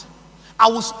different. I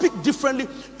will speak differently.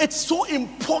 It's so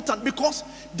important because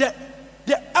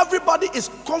everybody is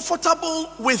comfortable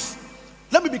with,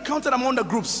 let me be counted among the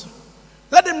groups.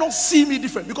 Let them not see me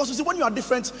different. Because you see, when you are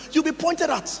different, you'll be pointed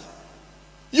at.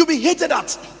 You'll be hated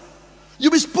at.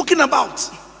 You'll be spoken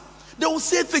about. They will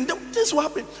say things. This will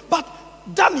happen. But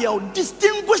Daniel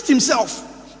distinguished himself.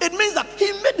 It means that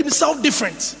he made himself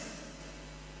different.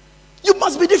 You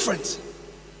must be different.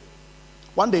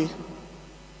 One day,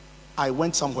 I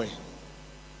went somewhere.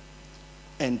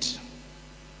 And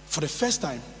for the first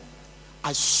time,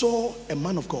 I saw a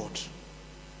man of God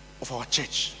of our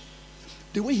church.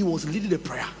 The way he was leading the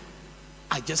prayer,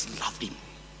 I just loved him.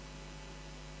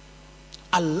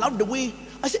 I loved the way,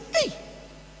 I said, hey,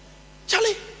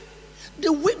 Charlie,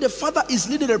 the way the father is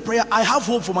leading the prayer, I have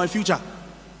hope for my future.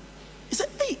 He said,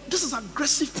 hey, this is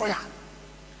aggressive prayer.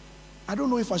 I don't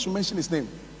know if I should mention his name,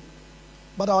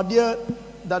 but our dear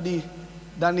daddy,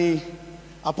 Danny,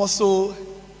 Apostle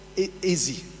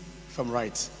Easy, if I'm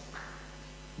right.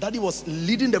 Daddy was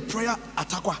leading the prayer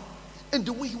at Aqua. And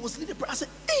the way he was leading the prayer, I said,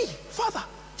 hey, Father,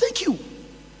 thank you.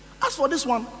 As for this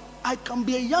one, I can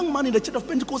be a young man in the church of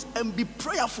Pentecost and be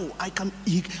prayerful. I can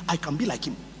be like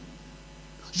him.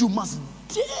 You must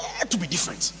dare to be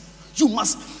different. You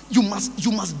must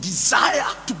desire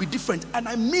to be different. And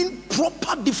I mean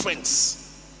proper difference.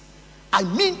 I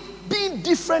mean being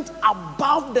different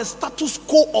above the status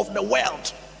quo of the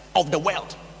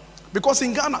world. Because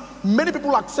in Ghana, many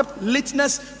people accept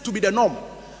lateness to be the norm.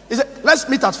 They say, let's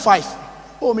meet at 5.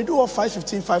 Oh, me do all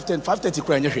 5:15, 5:10,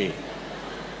 5:30.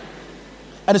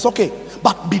 And it's okay.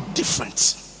 But be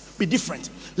different. Be different.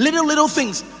 Little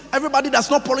things. Everybody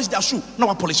does not polish their shoe. No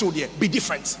one polish your there. Be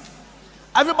different.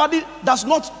 Everybody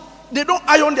they don't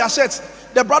iron their shirts.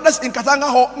 The brothers in Katanga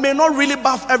Hall may not really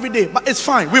bath every day, but it's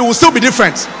fine. We will still be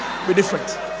different. Be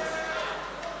different.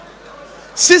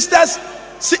 Sisters,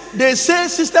 they say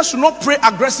sisters should not pray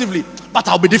aggressively, but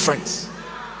I'll be different.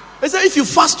 They say if you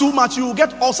fast too much, you will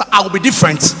get ulcer. I'll be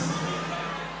different. It's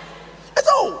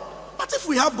but if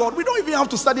we have God, we don't even have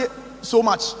to study so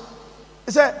much.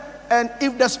 He said, and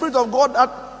if the Spirit of God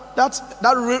that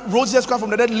rose Jesus Christ from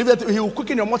the dead, he will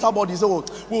quicken your mortal body. He said,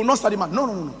 we will not study man.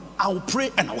 No. I will pray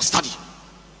and I will study.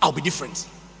 I'll be different.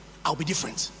 I'll be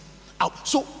different.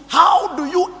 So how do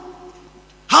you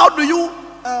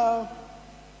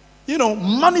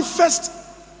manifest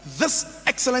this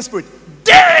excellent spirit?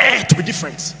 Dare to be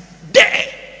different. Dare.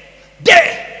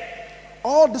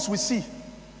 All this we see,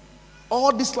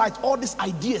 all this light, all these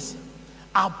ideas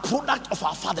are product of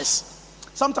our fathers.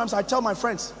 Sometimes I tell my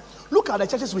friends, look at the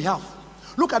churches we have,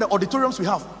 look at the auditoriums we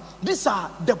have. These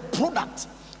are the product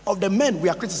of the men we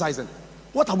are criticizing.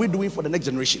 What are we doing for the next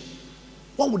generation?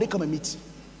 What will they come and meet?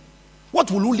 What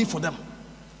will we leave for them?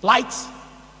 Light?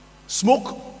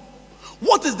 Smoke?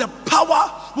 What is the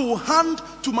power we will hand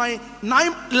to my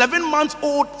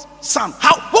 11-month-old son?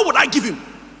 What would I give him?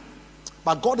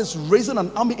 But God is raising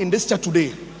an army in this church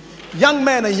today. young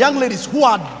men and young ladies who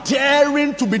are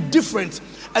daring to be different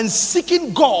and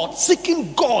seeking God.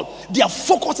 Their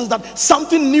focus is that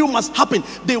something new must happen.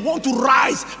 They want to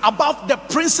rise above the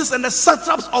princes and the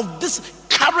satraps of this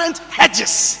current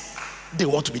hedges. They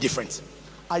want to be different.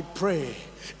 I pray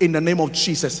in the name of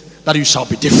Jesus that you shall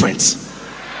be different.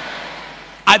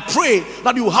 I pray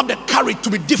that you will have the courage to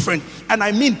be different, and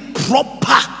I mean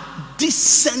proper,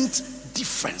 decent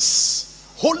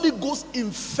difference. Holy Ghost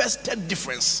infested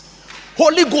difference.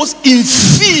 Holy Ghost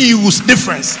infused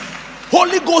difference.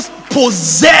 Holy Ghost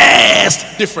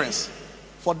possessed difference.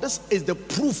 For this is the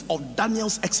proof of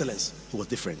Daniel's excellence. He was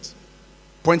different.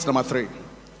 Point number 3.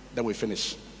 Then we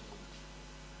finish.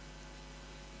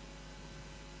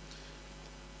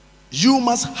 You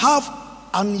must have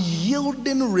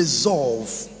unyielding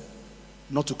resolve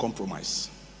not to compromise.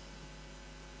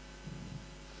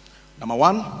 Number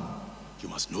 1, you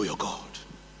must know your God.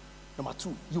 Number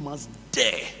 2, you must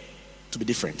dare to be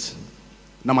different.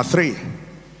 Number 3,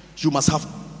 you must have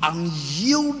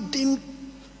unyielding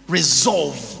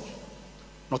resolve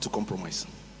not to compromise.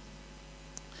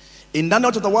 In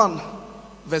Daniel chapter 1,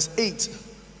 verse 8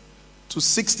 to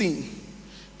 16,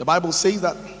 the Bible says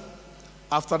that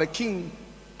after the king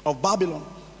of Babylon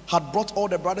had brought all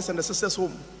the brothers and the sisters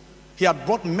home, he had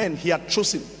brought men he had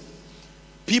chosen,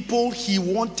 people he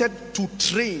wanted to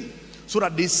train so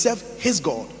that they serve his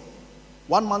God.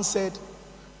 One man said,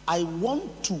 I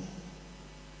want to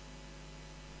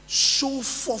show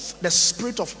forth the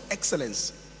spirit of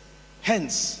excellence.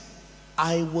 Hence,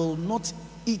 I will not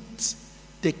eat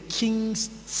the king's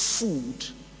food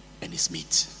and his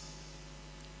meat.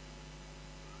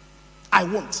 I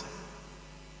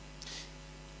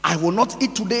will not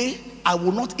eat today. I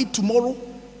will not eat tomorrow.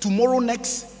 Tomorrow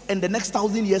next, and the next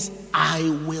 1,000 years, I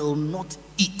will not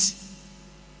eat.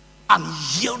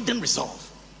 Unyielding resolve.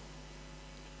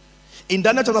 In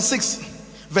Daniel chapter 6,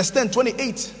 verse 10 to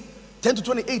 28,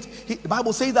 the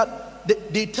Bible says that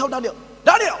they tell Daniel,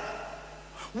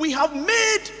 we have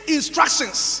made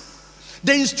instructions.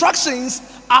 The instructions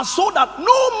are so that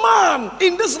no man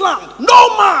in this land,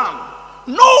 no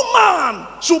man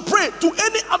should pray to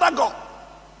any other God.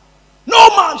 No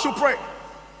man should pray.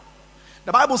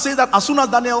 The Bible says that as soon as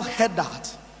Daniel heard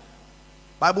that,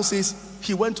 Bible says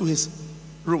he went to his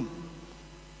room,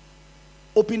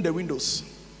 opened the windows,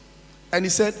 and he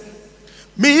said,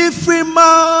 Mi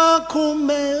frima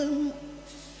kumem,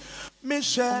 mi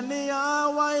sheni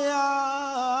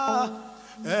awaya,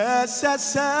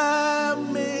 esesemi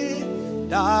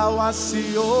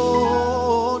dawasiod,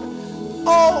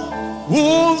 oh,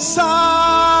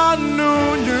 unsanu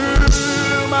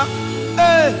nyuma,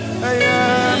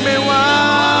 mi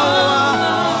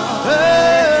wawa,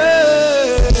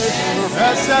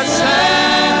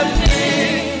 esesemi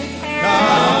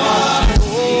dawasiod,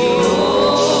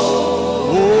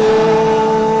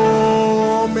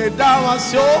 me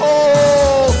dawasiod.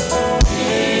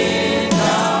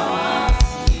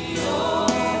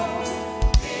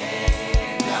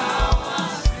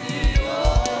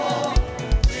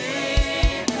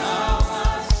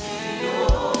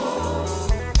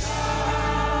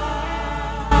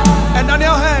 And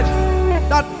Daniel heard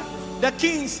that the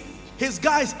kings, his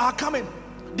guys are coming.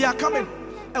 They are coming.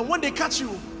 And when they catch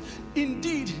you,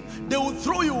 indeed, they will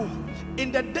throw you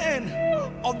in the den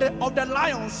of the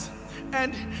lions.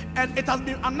 And it has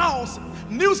been announced.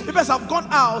 Newspapers have gone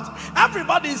out.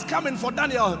 Everybody is coming for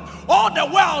Daniel. All the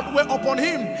world were upon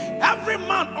him. Every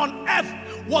man on earth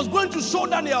was going to show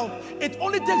Daniel. It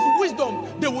only takes wisdom.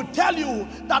 They will tell you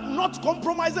that not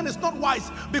compromising is not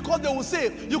wise, because they will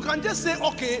say you can just say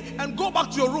okay and go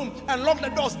back to your room and lock the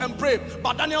doors and pray.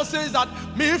 But Daniel says that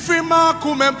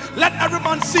let every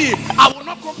man see I will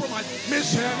not compromise. I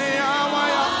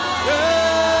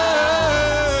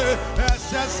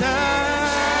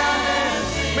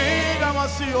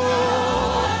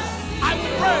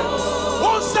will pray.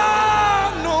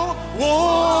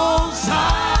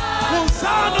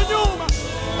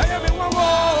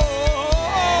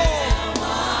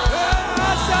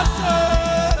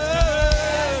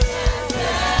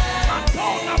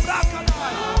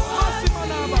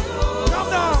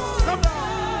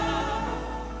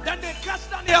 Then they catch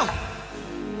Daniel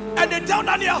and they tell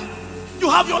Daniel, you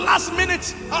have your last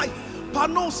minute.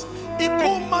 Panos,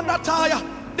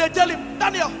 they tell him,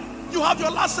 Daniel, you have your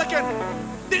last second.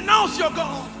 Denounce your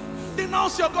God.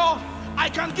 Denounce your God. I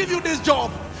can give you this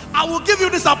job. I will give you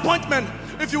this appointment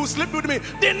if you will sleep with me.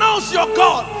 Denounce your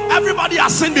God. Everybody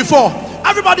has sinned before.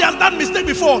 Everybody has done mistake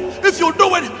before. If you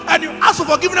do it and you ask for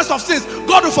forgiveness of sins,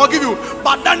 God will forgive you.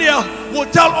 But Daniel will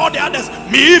tell all the others,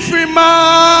 Mi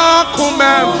frima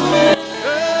kumem.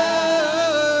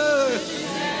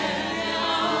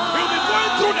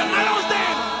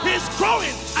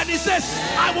 he says,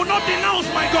 I will not denounce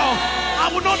my God. I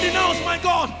will not denounce my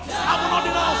God. I will not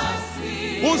denounce.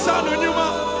 I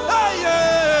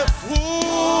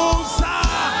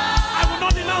will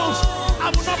not denounce.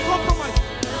 I will not compromise.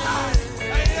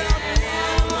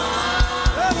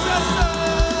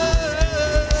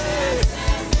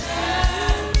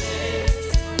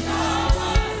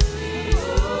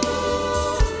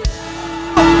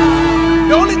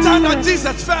 The only time that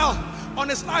Jesus fell on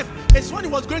his life is when he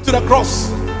was going to the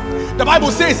cross. The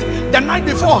Bible says the night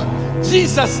before,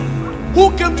 Jesus,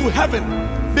 who came to heaven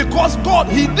because God,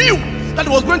 he knew that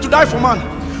he was going to die for man.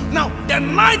 Now, the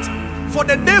night for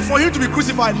the day for him to be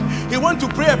crucified, he went to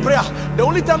pray a prayer. The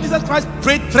only time Jesus Christ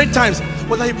prayed 3 times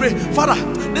was that he prayed, Father,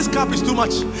 this cup is too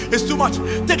much. It's too much.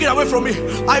 Take it away from me.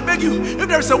 I beg you, if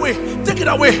there is a way, take it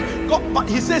away. God, but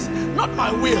he says, not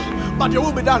my will, but your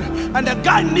will be done. And the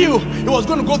guy knew he was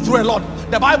going to go through a lot.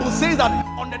 The Bible says that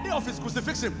on the day of his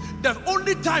crucifixion, the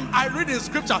only time I read in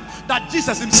scripture that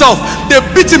Jesus himself, they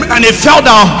beat him and he fell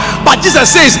down. But Jesus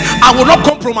says, I will not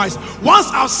compromise.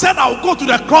 Once I've said I will go to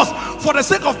the cross for the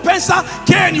sake of PENSA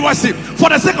KNUSC, for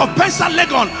the sake of PENSA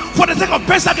Legon, for the sake of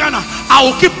PENSA Ghana, I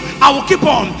will keep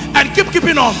on and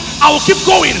keeping on. I will keep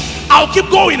going. I will keep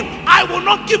going. I will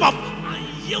not give up.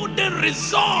 Unyielding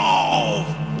resolve.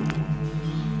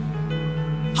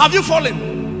 Have you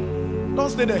fallen? Don't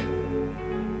stay there.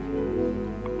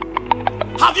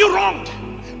 Have you wronged?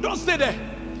 Don't stay there.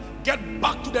 Get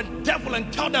back to the devil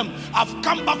and tell them, I've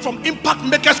come back from Impact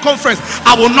Makers Conference.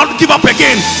 I will not give up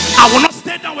again. I will not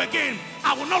stay down again.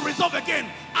 I will not resolve again.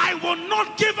 I will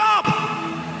not give up.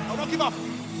 I will not give up.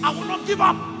 I will not give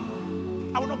up.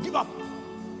 I will not give up.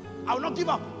 I will not give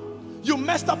up. You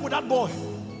messed up with that boy.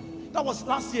 That was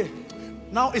last year.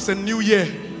 Now it's a new year.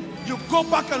 You go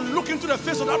back and look into the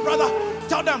face of that brother.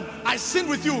 Tell them, I sinned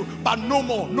with you, but no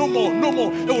more, no more, no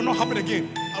more. It will not happen again.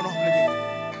 It will not happen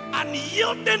again.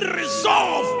 Unyielding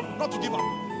resolve not to give up.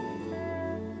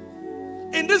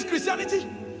 In this Christianity,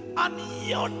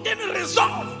 unyielding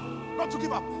resolve not to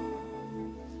give up.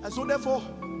 And so therefore,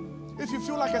 if you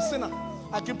feel like a sinner,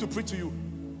 I came to preach to you.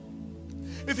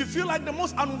 If you feel like the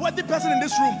most unworthy person in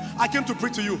this room, I came to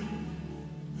preach to you.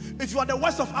 If you are the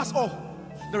worst of us all,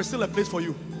 there is still a place for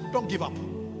you. Don't give up.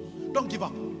 Don't give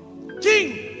up.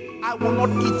 King, I will not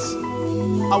eat.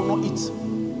 I will not eat.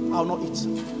 I will not eat.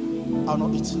 I will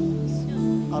not eat. I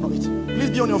will not eat. Please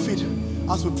be on your feet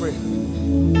as we pray.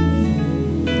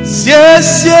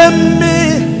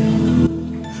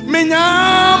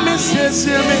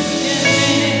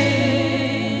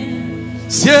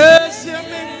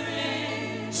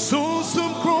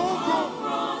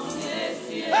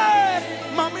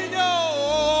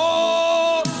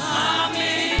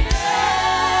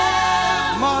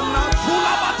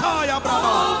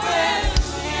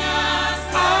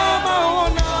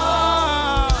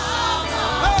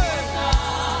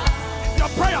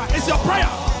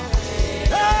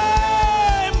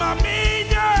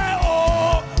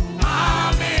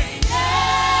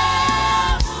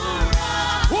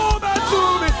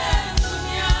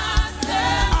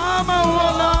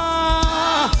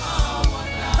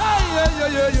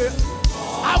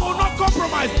 I will not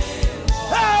compromise.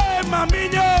 Hey,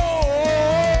 maminho,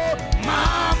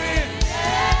 mami,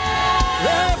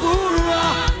 hey, burra,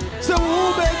 so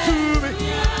ube to me.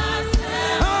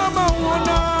 I'm a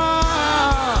wanna.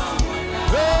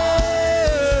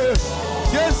 Hey,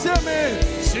 yes, me,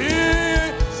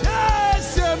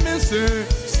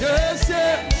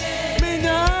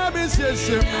 yes,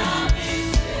 me,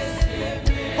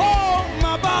 oh,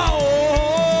 my bow.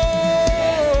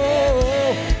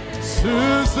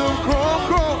 Some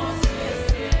crow.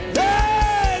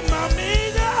 Hey, mommy,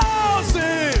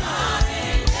 sing.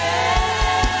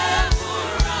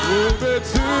 Over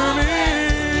to me.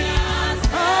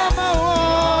 I'm a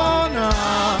wanna.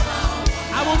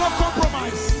 I will not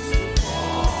compromise.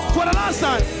 For the last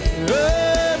time.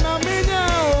 Hey, mommy,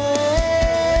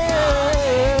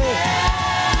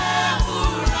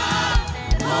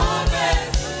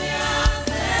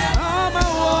 I'm a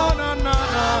wanna.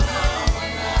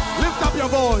 Lift up your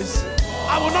voice.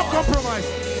 I will not compromise.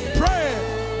 Pray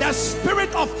the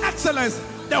spirit of excellence,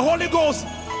 the Holy Ghost,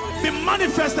 be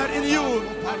manifested in you.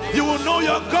 You will know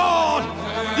your God.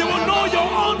 You will know your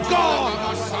own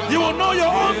God. You will know your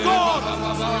own God.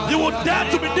 You will dare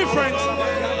to be different.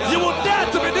 You will dare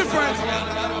to be different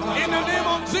in the name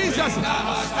of Jesus.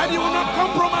 And you will not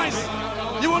compromise.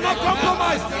 You will not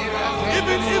compromise.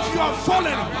 Even if you are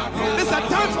falling, it's a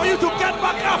time for you to get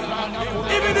back up.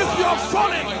 Even if you are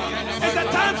falling, it's a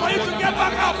time for you to get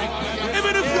back up.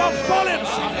 Even if you are falling,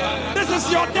 this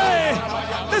is your day.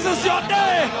 This is your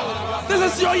day. This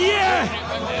is your year.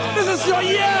 This is your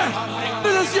year.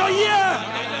 This is your year.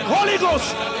 Holy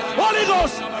Ghost. Holy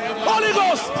Ghost. Holy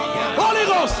Ghost. Holy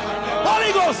Ghost.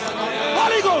 Holy Ghost.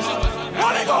 Holy Ghost.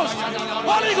 Holy Ghost.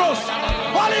 Holy Ghost.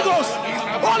 Holy Ghost.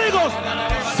 Holy Ghost.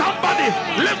 Somebody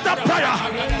lift up prayer.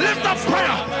 Lift up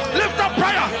prayer. Lift up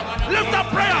prayer. Lift up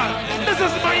prayer. This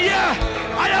is my year.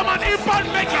 I am an impact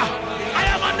maker. I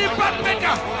am an impact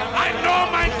maker. I know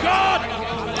my God.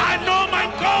 I know my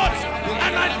God.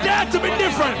 And I dare to be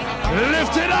different.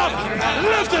 Lift it up.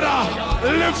 Lift it up.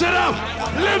 Lift it up.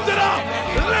 Lift it up.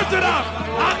 Lift it up.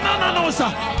 Anananosa.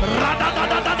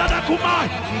 Radadadadadada kumai.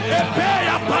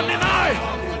 Epeya paninai.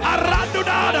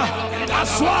 Aradudada.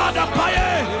 Aswada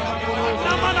paye.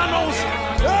 Namananos.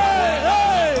 Hey,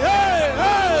 hey, hey,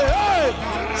 hey, hey.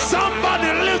 Somebody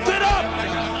lift it up.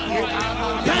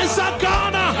 PENSA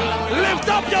Ghana, lift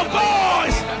up your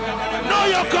voice. Know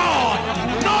your God.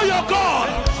 Know your God.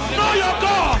 Know your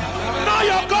God. Know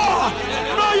your God.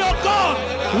 Know your God.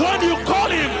 When you call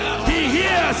him, he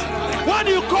hears. When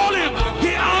you call him,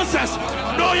 he answers.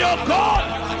 Know your God.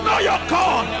 Know your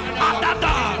God.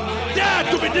 Adada. Dare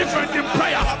to be different in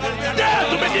prayer. Dare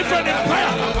to be different in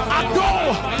prayer.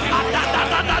 Adonoo.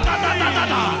 Adada.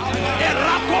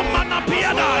 Erakomana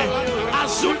piadai.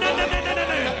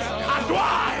 Azunenenenene.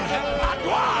 Adwai.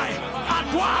 Adwai.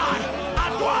 Adwai.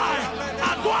 Adwai.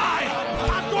 Adwai.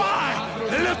 Adwai.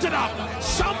 Lift it up.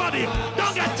 Somebody,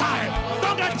 don't get tired.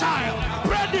 Don't get tired.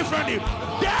 Pray differently.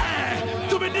 Dare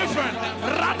to be different.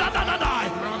 Radadadadai.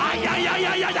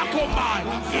 Ayayayayayakombai.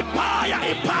 Ipaya.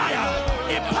 Ipaya.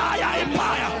 Ipaya.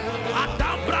 Ipaya.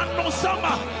 Adambra no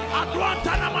samba.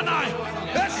 Adwantana manai.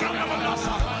 Esana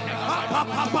manasa.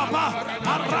 Papa. Papa.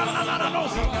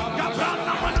 Aranananos.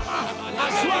 Gabrana manama.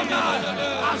 Azwanai.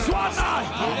 Azwanai.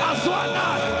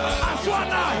 Azwanai.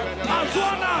 Azwanai.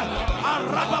 Azwanai.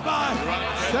 Arababai.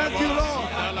 Thank you, Lord.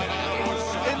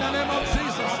 In the name of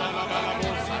Jesus.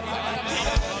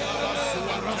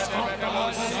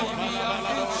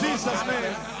 In Jesus'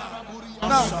 name.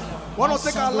 Now, want to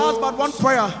take our last but one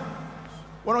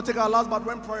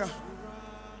prayer.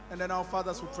 And then our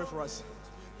fathers will pray for us.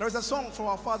 There is a song from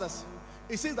our fathers.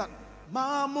 It says that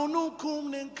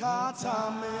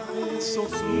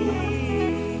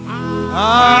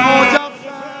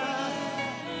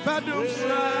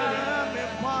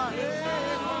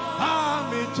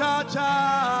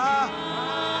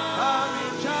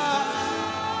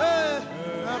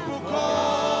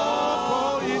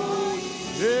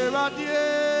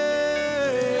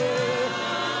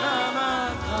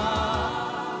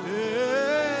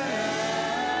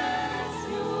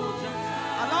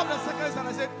and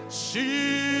I said,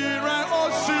 Shira, oh,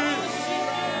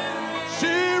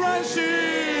 Shira,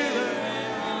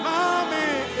 Mami,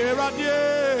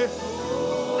 Eradie,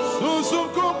 Susum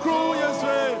Kukru, yes,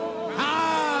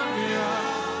 Amia,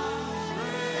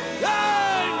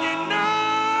 Yanina,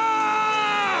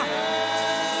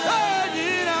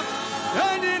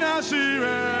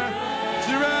 Shira,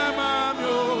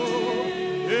 Mami,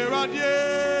 Eradie,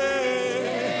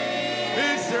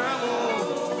 Israel,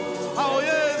 oh,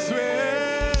 yes.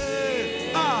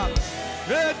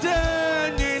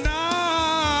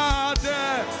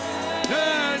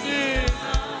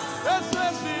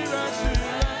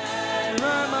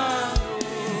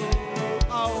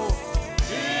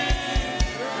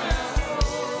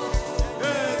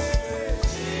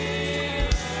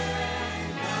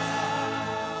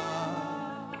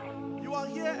 You are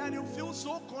here and you feel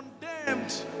so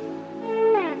condemned.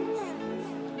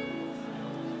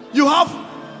 You have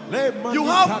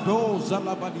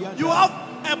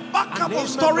a backup of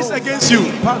stories against you.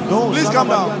 Please come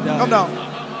down. Come down.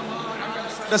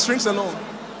 The strings alone.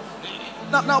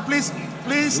 Now, please,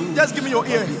 just give me your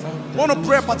ear. I want to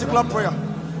pray a particular prayer.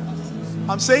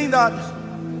 I'm saying that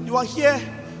you are here,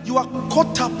 you are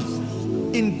caught up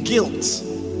in guilt.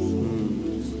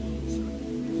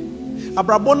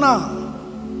 Abrabona,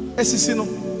 Esisino,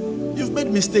 you've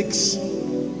made mistakes.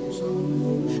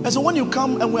 And so when you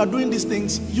come and we are doing these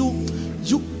things,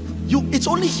 it's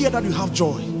only here that you have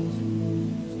joy.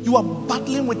 You are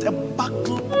battling with a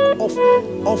backlog of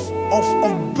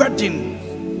burden.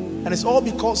 And it's all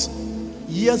because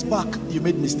years back you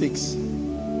made mistakes.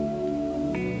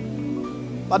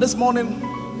 But this morning,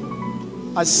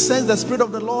 I sense the Spirit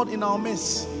of the Lord in our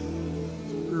midst,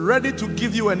 ready to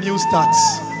give you a new start.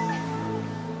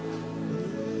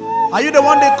 Are you the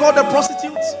one they call the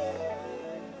prostitute?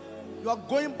 You are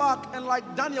going back, and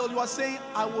like Daniel, you are saying,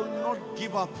 I will not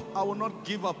give up. I will not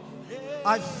give up.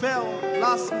 I fell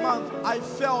last month. I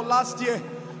fell last year.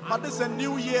 But this is a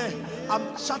new year.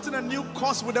 I'm charting a new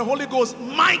course with the Holy Ghost.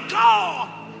 My God!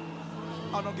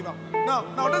 I'll not give up.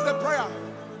 Now this is a prayer.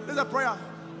 This is a prayer.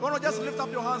 You want to just lift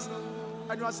up your hands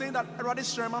and you are saying that everybody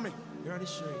share mommy.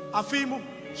 Afimu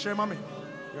share mommy.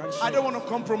 I don't want to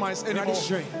compromise anymore.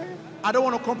 I don't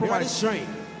want to compromise.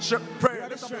 Prayer.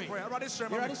 Lift up your prayer. Everybody share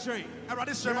mommy.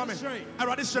 Everybody share mommy.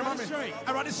 Everybody share mommy.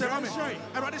 Everybody share mommy.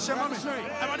 Everybody share mommy.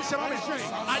 Everybody share mommy.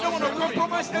 I don't want to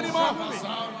compromise anymore.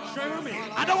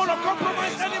 I don't want to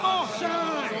compromise anymore.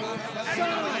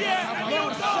 Yeah.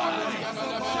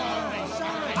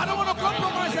 I don't want to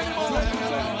compromise anymore.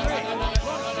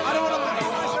 I don't want to compromise anymore. I don't want to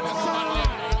compromise anymore.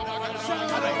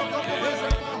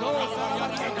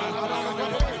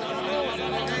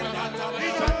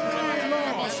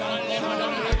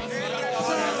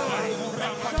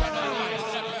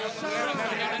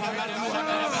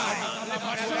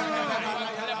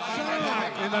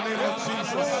 In the name of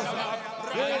Jesus.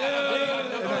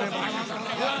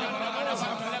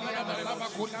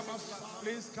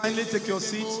 Please kindly take your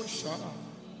seats.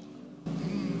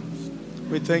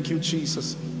 We thank you,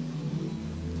 Jesus.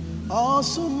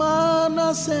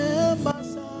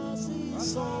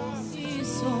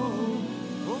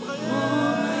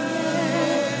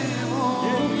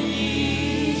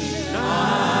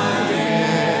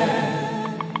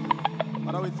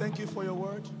 Father, we thank you for your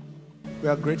word. We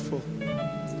are grateful.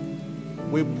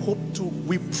 We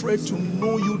pray to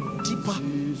know you deeper,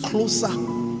 closer,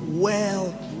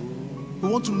 well. We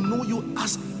want to know you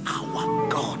as our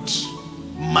God,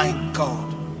 my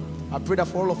God. I pray that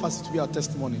for all of us it will be our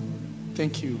testimony.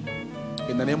 Thank you.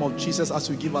 In the name of Jesus, as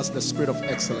you give us the spirit of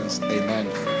excellence. Amen.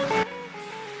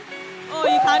 Oh,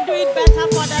 you can do it better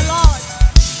for the Lord.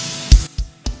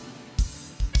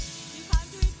 You can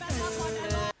do it better for the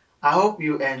Lord. I hope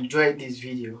you enjoyed this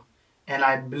video, and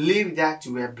I believe that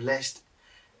you were blessed.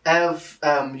 If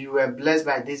you were blessed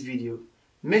by this video,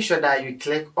 make sure that you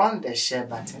click on the share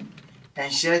button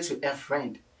and share it to a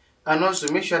friend. And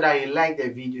also make sure that you like the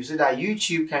video so that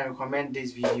YouTube can recommend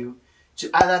this video to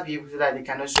other people so that they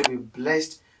can also be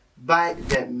blessed by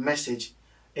the message.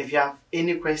 If you have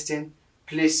any question,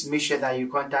 please make sure that you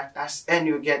contact us and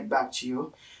we'll get back to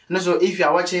you. And also, if you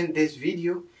are watching this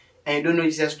video and you don't know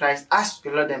Jesus Christ as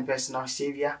your Lord and personal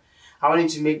Savior, I want you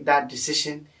to make that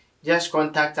decision. Just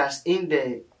contact us in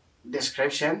the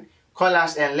description. Call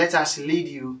us and let us lead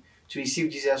you to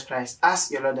receive Jesus Christ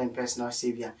as your Lord and personal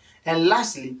Savior. And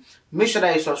lastly, make sure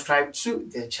that you subscribe to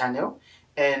the channel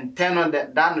and turn on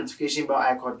that notification bell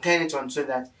icon. Turn it on so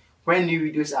that when new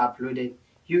videos are uploaded,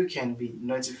 you can be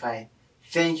notified.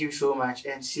 Thank you so much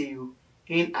and see you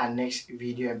in our next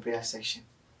video and prayer section.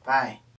 Bye.